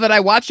video that I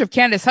watched of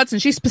Candace Hudson,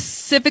 she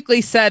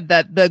specifically said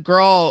that the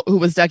girl who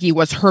was Ducky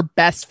was her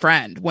best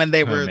friend when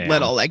they were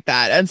little like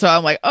that. And so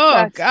I'm like, oh,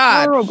 that's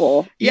God.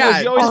 Horrible.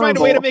 Yeah. You always find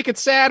a way to make it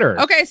sadder.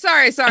 Okay,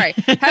 sorry.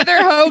 Heather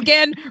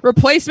Hogan,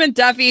 replacement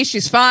Duffy.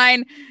 She's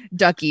fine.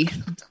 Ducky,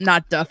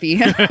 not Duffy.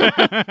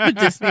 The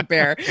Disney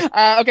bear.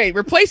 Okay,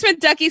 replacement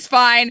Ducky's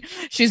fine.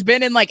 She's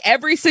been in like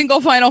every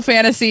single Final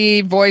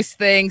Fantasy voice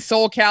thing,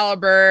 Soul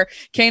Calibur,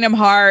 Kingdom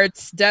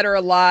Hearts, Dead or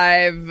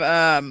Alive,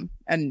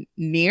 and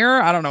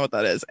Nier. I don't know what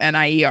that is.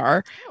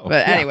 NIER.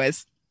 But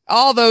anyways,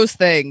 all those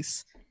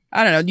things.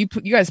 I don't know.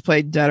 You guys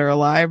played Dead or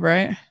Alive,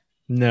 right?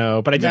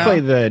 No, but I did play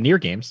the Nier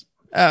games.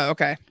 Oh,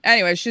 okay.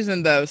 Anyway, she's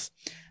in those.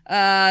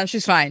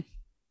 She's fine.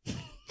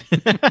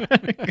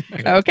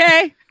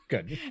 Okay.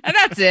 Good. And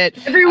that's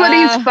it.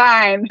 Everybody's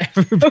fine.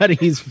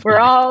 Everybody's fine. We're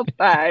all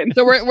fine.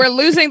 So we're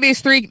losing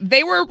these three.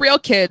 They were real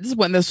kids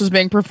when this was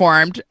being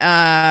performed.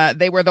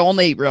 They were the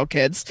only real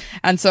kids.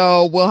 And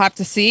so we'll have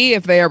to see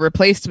if they are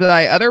replaced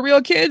by other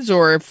real kids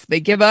or if they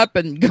give up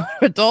and go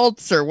to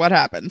adults or what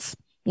happens.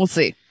 We'll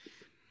see.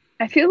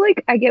 I feel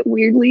like I get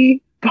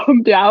weirdly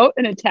bummed out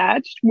and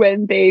attached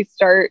when they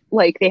start,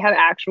 like, they have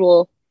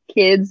actual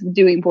kids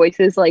doing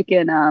voices like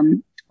in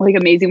like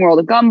Amazing World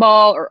of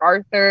Gumball or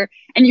Arthur,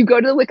 and you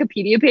go to the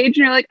Wikipedia page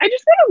and you're like, I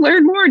just want to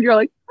learn more, and you're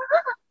like,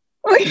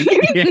 like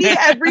you see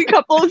every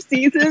couple of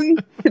seasons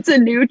it's a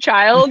new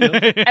child.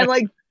 And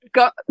like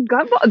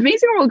Gumball,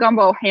 Amazing World of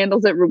Gumball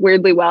handles it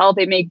weirdly well.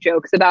 They make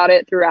jokes about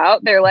it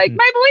throughout. They're like,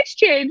 my voice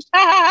changed,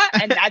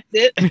 and that's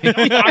it. They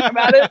don't talk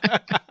about it.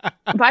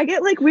 But I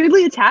get like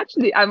weirdly attached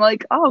to it. I'm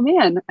like, oh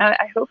man,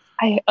 I hope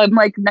I'm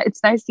like,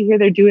 it's nice to hear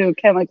they're doing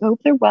okay. I'm like, I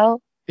hope they're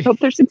well. I hope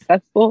they're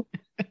successful.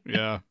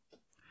 Yeah.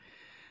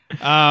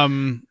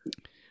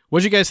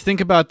 What'd you guys think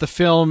about the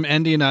film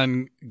ending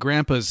on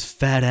Grandpa's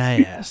fat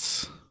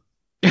ass?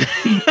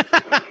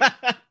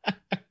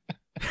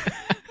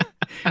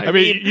 I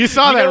mean, you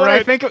saw that,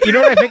 right? You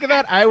know what I think of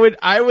that?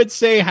 I would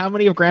say, how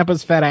many of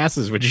Grandpa's fat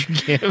asses would you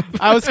give?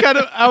 I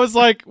was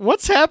like,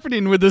 what's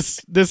happening with this?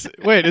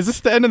 Wait, is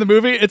this the end of the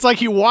movie? It's like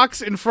he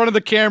walks in front of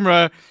the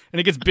camera and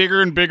it gets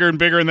bigger and bigger and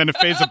bigger, and then it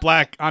fades to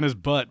black on his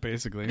butt,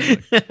 basically.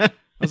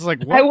 I was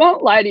like, what? I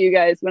won't lie to you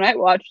guys. When I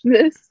watched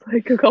this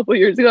like a couple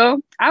years ago,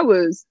 I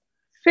was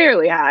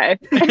fairly high.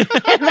 And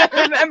I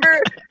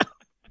remember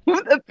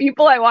the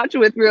people I watched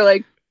with were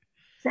like,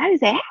 is that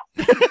his ass?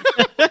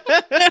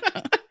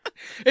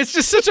 It's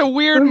just such a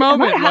weird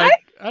moment. Like,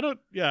 that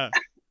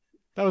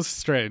was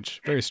strange.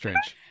 Very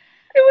strange.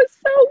 It was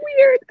so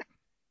weird.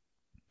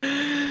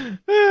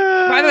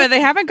 By the way, they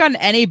haven't gotten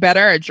any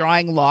better at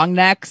drawing long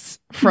necks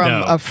from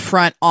a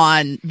front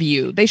on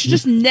view. They should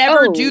just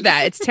never do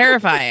that. It's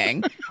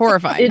terrifying.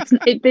 Horrifying.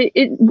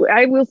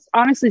 I will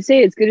honestly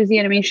say, as good as the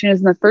animation is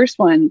in the first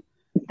one,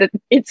 that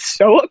it's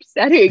so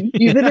upsetting.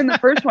 Even in the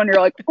first one,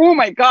 you're like, oh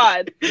my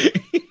God.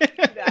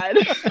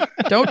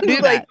 Don't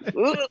do that.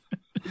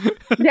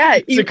 Yeah.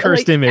 It's a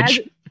cursed image.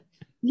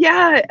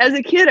 As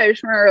a kid, I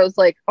just remember I was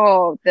like,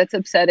 oh, that's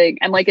upsetting.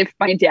 And like, if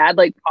my dad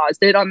like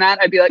paused it on that,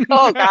 I'd be like,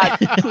 oh God,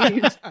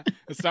 please.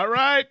 That's not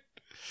right.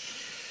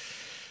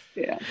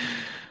 Yeah.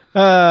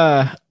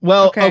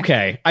 Well,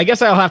 okay. I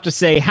guess I'll have to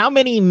say, how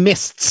many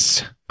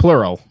mists,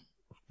 plural,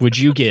 would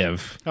you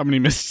give? How many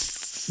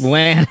mists?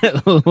 Land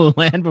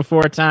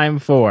Before Time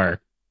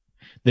 4.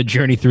 The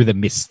Journey Through the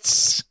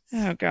Mists.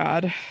 Oh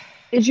God.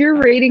 Is your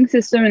rating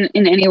system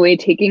in any way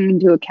taking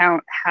into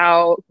account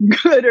how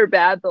good or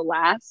bad the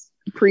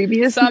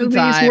previous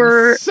movies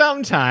were?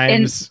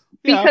 Sometimes.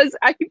 Because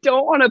I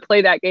don't want to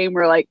play that game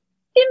where like,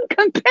 in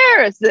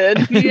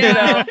comparison, you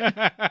know.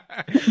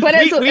 But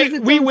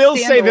we will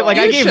say that, like,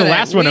 I gave the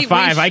last one a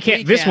 5. I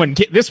can't.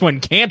 This one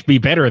can't be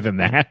better than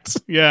that.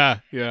 Yeah.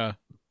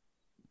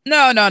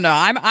 No.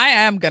 I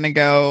am gonna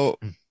go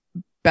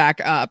back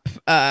up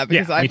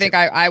because I think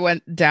I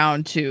went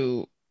down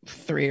to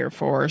 3 or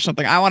 4 or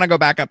something. I want to go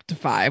back up to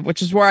 5,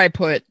 which is where I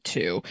put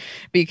 2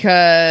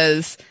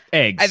 because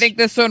eggs. I think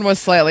this one was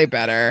slightly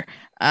better.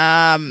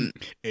 Eggs.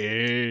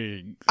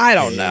 I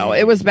don't know.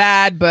 It was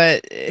bad,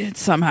 but it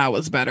somehow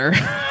was better.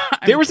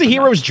 There was a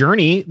hero's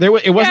journey. It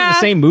wasn't the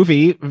same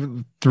movie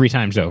 3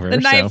 times over. The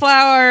Night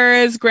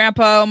Flowers,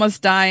 Grandpa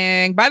almost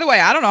dying. By the way,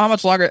 I don't know how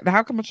much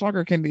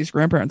longer can these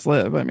grandparents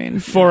live? I mean,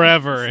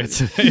 forever.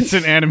 It's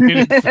an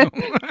animated film.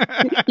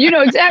 You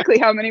know exactly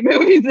how many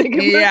movies they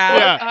can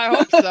yeah, I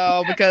hope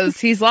so, because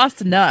he's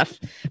lost enough.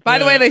 By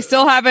the way, they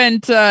still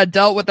haven't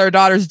dealt with their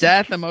daughter's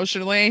death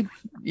emotionally,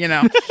 you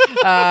know.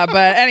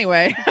 But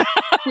anyway,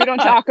 we don't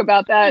talk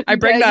about that. I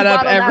bring that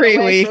up every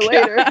week.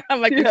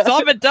 I'm like, we still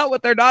haven't dealt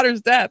with their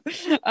daughter's death.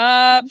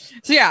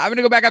 So yeah, I'm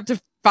gonna go back up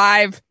to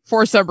 5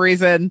 for some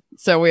reason,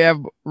 so we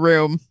have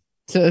room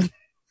to,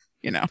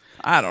 you know,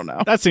 I don't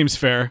know. That seems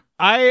fair.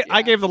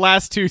 I gave the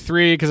last 2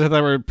 3 because I thought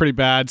they were pretty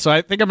bad. So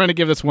I think I'm going to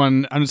give this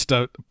one, I'm just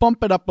to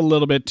bump it up a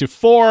little bit to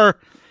 4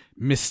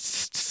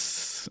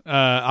 mists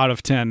out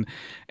of 10.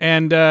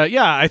 And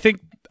I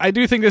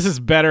do think this is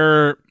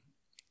better.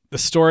 The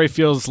story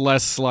feels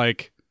less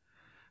like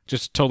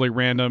just totally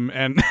random,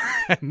 and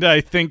and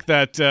I think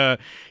that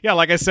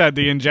like I said,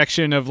 the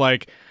injection of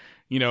like,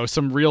 you know,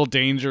 some real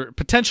danger,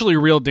 potentially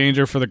real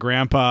danger for the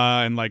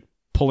grandpa, and like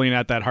pulling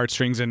at that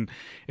heartstrings, and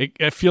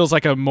it feels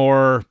like a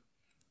more,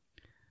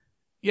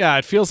 Yeah,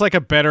 it feels like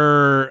a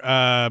better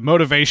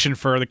motivation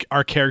for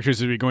our characters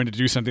to be going to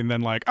do something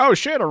than like, oh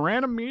shit, a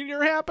random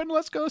meteor happened.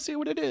 Let's go see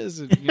what it is.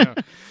 And, you know.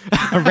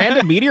 A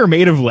random meteor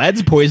made of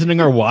leads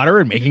poisoning our water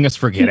and making us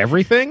forget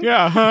everything.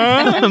 Yeah,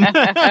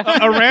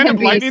 a random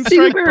lightning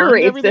strike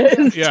burned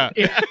everything. Yeah.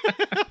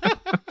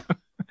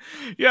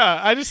 Yeah,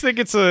 I just think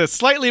it's a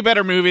slightly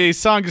better movie.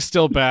 Song is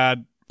still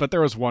bad, but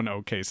there was one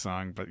okay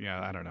song. But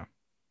yeah, I don't know.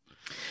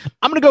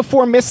 I'm going to go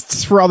 4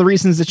 mists for all the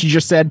reasons that you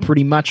just said,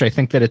 pretty much. I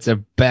think that it's a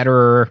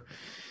better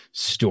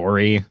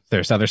story.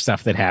 There's other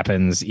stuff that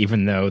happens,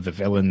 even though the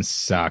villains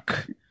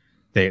suck.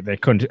 They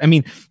couldn't. I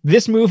mean,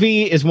 this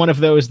movie is one of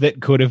those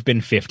that could have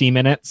been 50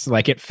 minutes.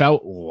 Like, it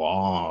felt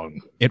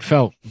long. It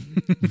felt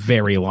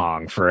very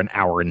long for an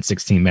hour and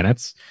 16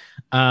 minutes.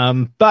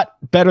 But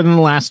better than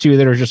the last two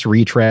that are just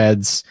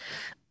retreads.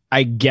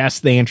 I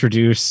guess they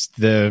introduced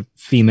the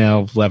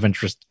female love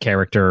interest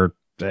character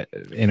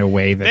in a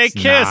way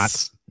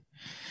that's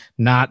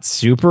not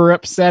super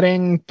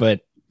upsetting, but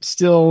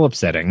still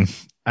upsetting.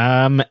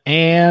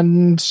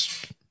 And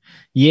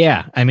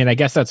yeah, I mean, I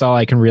guess that's all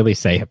I can really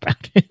say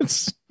about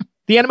it.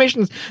 The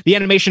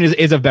animation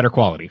is of better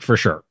quality for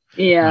sure.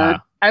 Yeah.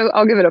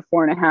 I'll give it a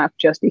 4.5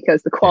 just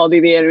because the quality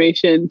of the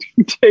animation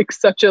takes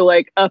such a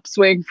like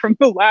upswing from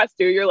the last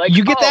two. You're like,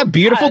 you get that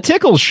beautiful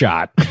tickle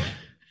shot.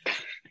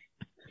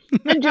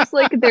 And just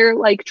like they're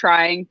like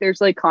trying, there's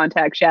like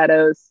contact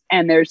shadows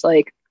and there's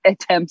like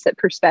attempts at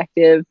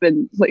perspective,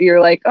 and you're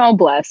like, oh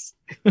bless,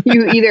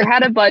 you either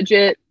had a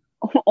budget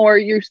or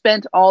you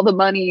spent all the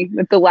money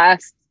with the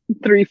last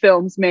 3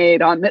 films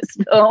made on this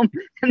film,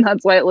 and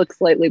that's why it looks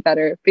slightly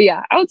better. But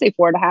yeah, I would say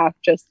 4.5.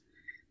 Just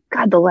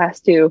God, the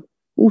last two,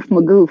 oof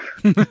magoof.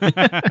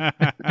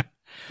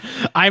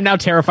 I'm now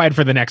terrified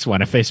for the next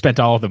one if they spent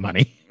all of the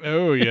money.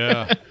 Oh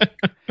yeah.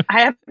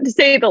 I have to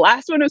say the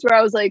last one was where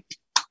I was like,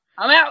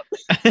 I'm out.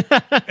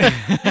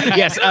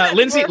 Yes,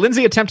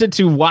 Lindsay attempted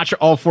to watch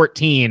all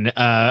 14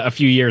 a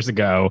few years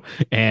ago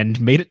and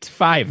made it to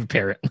 5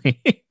 apparently.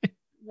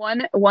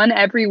 One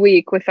every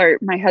week with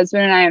my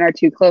husband and I and our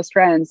 2 close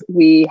friends.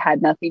 We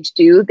had nothing to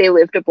do. They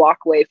lived a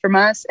block away from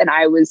us, and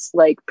I was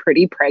like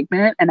pretty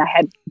pregnant, and I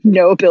had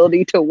no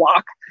ability to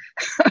walk.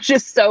 I was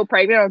just so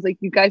pregnant. I was like,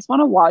 you guys want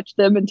to watch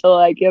them until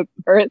I give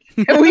birth?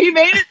 And we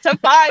made it to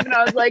 5, and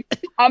I was like,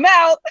 I'm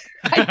out.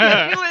 I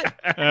can't do it.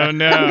 Oh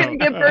no. I'm going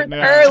to give birth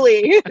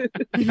early.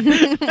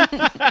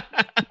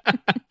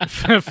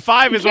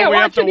 5 is what we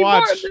have to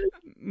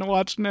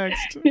watch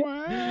next.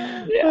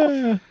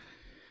 Yeah.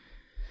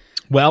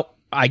 Well,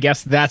 I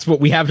guess that's what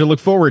we have to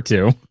look forward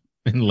to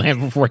in Land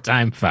Before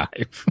Time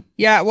 5.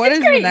 Yeah, what is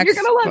great. the next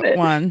You're gonna love it.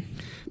 one?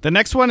 The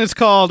next one is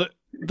called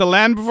The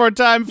Land Before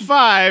Time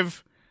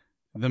 5,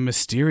 The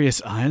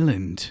Mysterious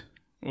Island.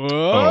 Whoa.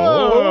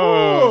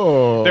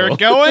 Oh. They're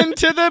going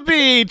to the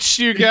beach,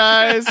 you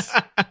guys.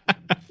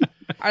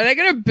 Are they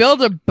going to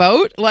build a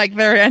boat like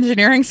their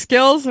engineering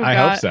skills? I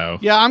hope so.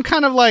 Yeah, I'm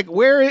kind of like,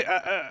 we're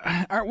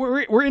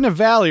in a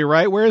valley,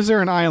 right? Where is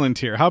there an island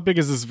here? How big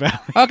is this valley?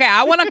 Okay,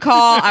 I want to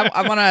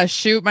I want to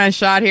shoot my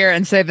shot here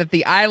and say that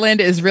the island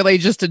is really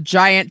just a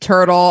giant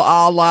turtle,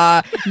 a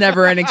la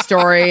Neverending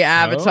Story,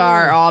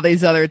 Avatar, all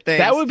these other things.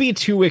 That would be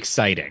too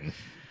exciting.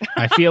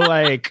 I feel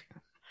like,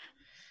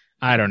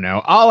 I don't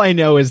know. All I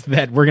know is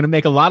that we're going to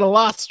make a lot of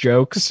Lost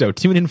jokes, so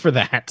tune in for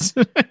that.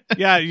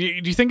 Yeah, do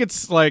you think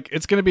it's going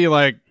to be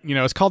like,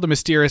 it's called The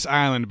Mysterious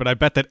Island, but I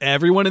bet that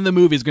everyone in the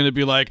movie is going to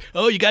be like,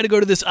 oh, you got to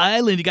go to this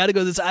island, you got to go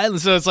to this island.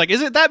 So it's like,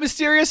 is it that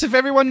mysterious if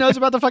everyone knows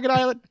about the fucking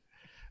island?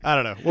 I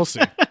don't know. We'll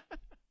see.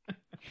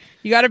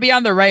 You got to be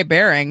on the right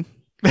bearing.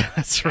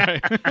 That's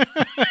right.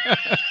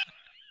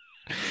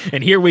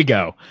 And here we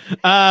go.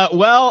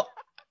 Well,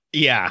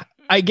 yeah.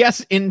 I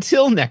guess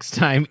until next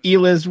time,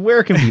 Eliz,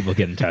 where can people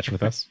get in touch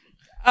with us?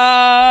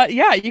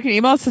 Yeah, you can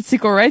email us at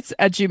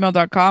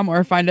sequelrights@gmail.com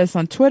or find us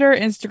on Twitter,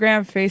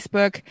 Instagram,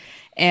 Facebook,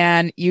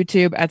 and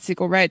YouTube at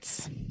Sequel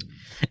Rights.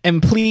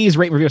 And please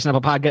rate, review us on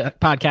Apple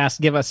Podcast.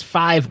 Give us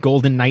 5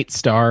 Golden Knight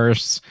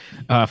stars,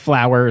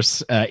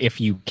 flowers, if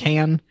you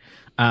can.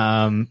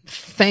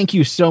 Thank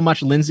you so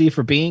much, Lindsay,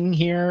 for being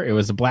here. It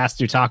was a blast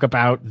to talk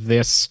about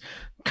this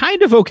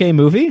kind of okay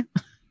movie.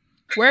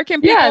 Where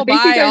can people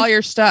buy all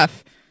your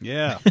stuff?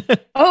 Yeah.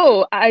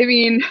 Oh, I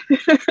mean,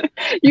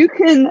 you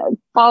can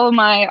follow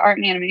my art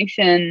and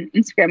animation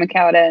Instagram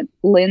account at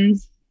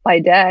Linz by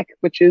Deck,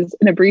 which is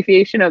an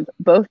abbreviation of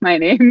both my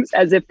names,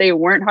 as if they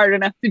weren't hard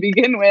enough to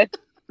begin with.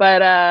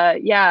 But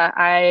yeah,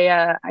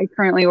 I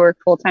currently work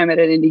full time at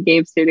an indie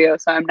game studio,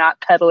 so I'm not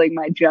peddling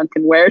my junk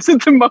and wares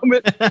at the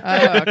moment.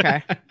 Oh,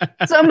 okay.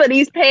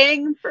 Somebody's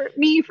paying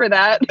me for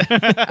that.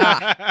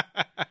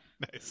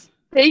 Nice.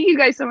 Thank you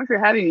guys so much for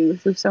having me.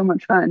 This was so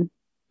much fun.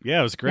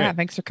 Yeah, it was great. Yeah,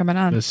 thanks for coming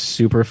on. It was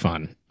super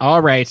fun.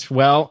 All right.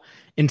 Well,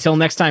 until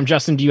next time,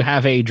 Justin, do you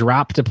have a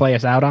drop to play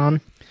us out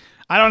on?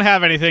 I don't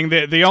have anything.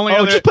 The only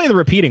just play the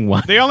repeating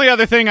one. The only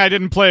other thing I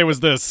didn't play was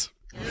this.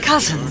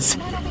 Cousins,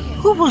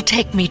 who will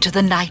take me to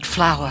the Night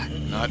Flower?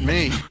 Not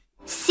me.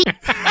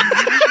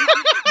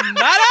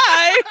 Not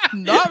I.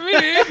 Not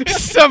me.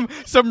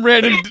 Some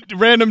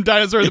random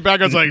dinosaur in the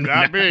background's like,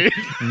 not me.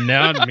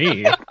 Not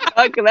me.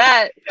 Fuck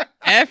that.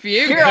 F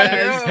you Here I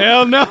guys. go.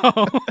 Hell no.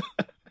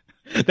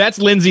 That's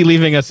Lindsay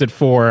leaving us at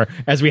 4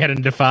 as we head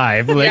into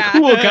 5. Like, Yeah.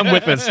 who will come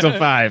with us till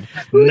 5?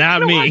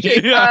 Not me.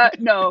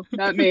 No,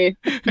 not me.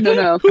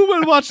 No. Who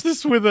would watch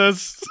this with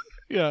us?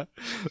 Yeah,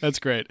 that's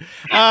great.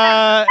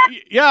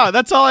 Yeah,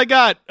 that's all I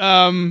got.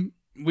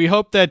 We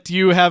hope that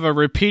you have a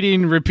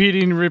repeating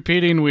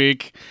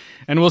week,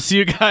 and we'll see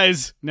you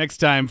guys next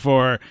time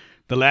for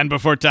The Land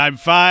Before Time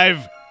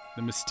 5,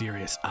 The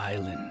Mysterious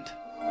Island.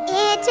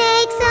 It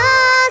takes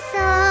all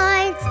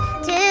sorts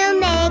to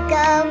make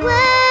a world.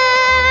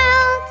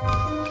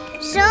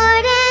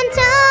 Short and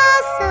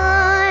tall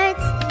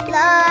swords,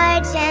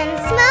 large and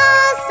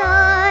small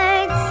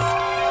swords,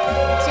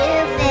 to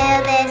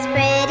fill this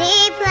pretty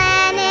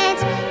planet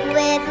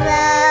with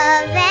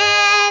love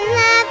and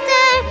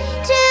laughter,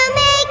 to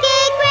make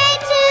it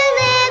great to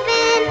live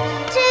in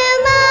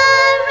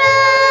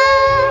tomorrow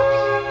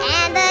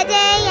and the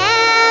day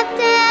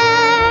after.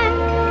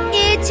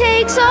 It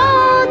takes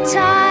all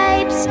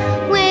types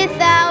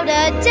without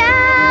a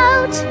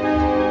doubt.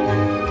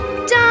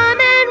 Dumb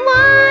and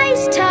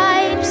wise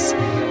types,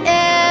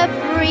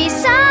 every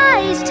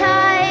size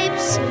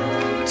types,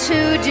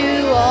 to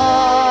do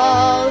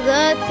all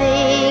the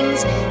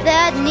things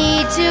that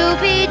need to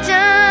be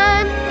done.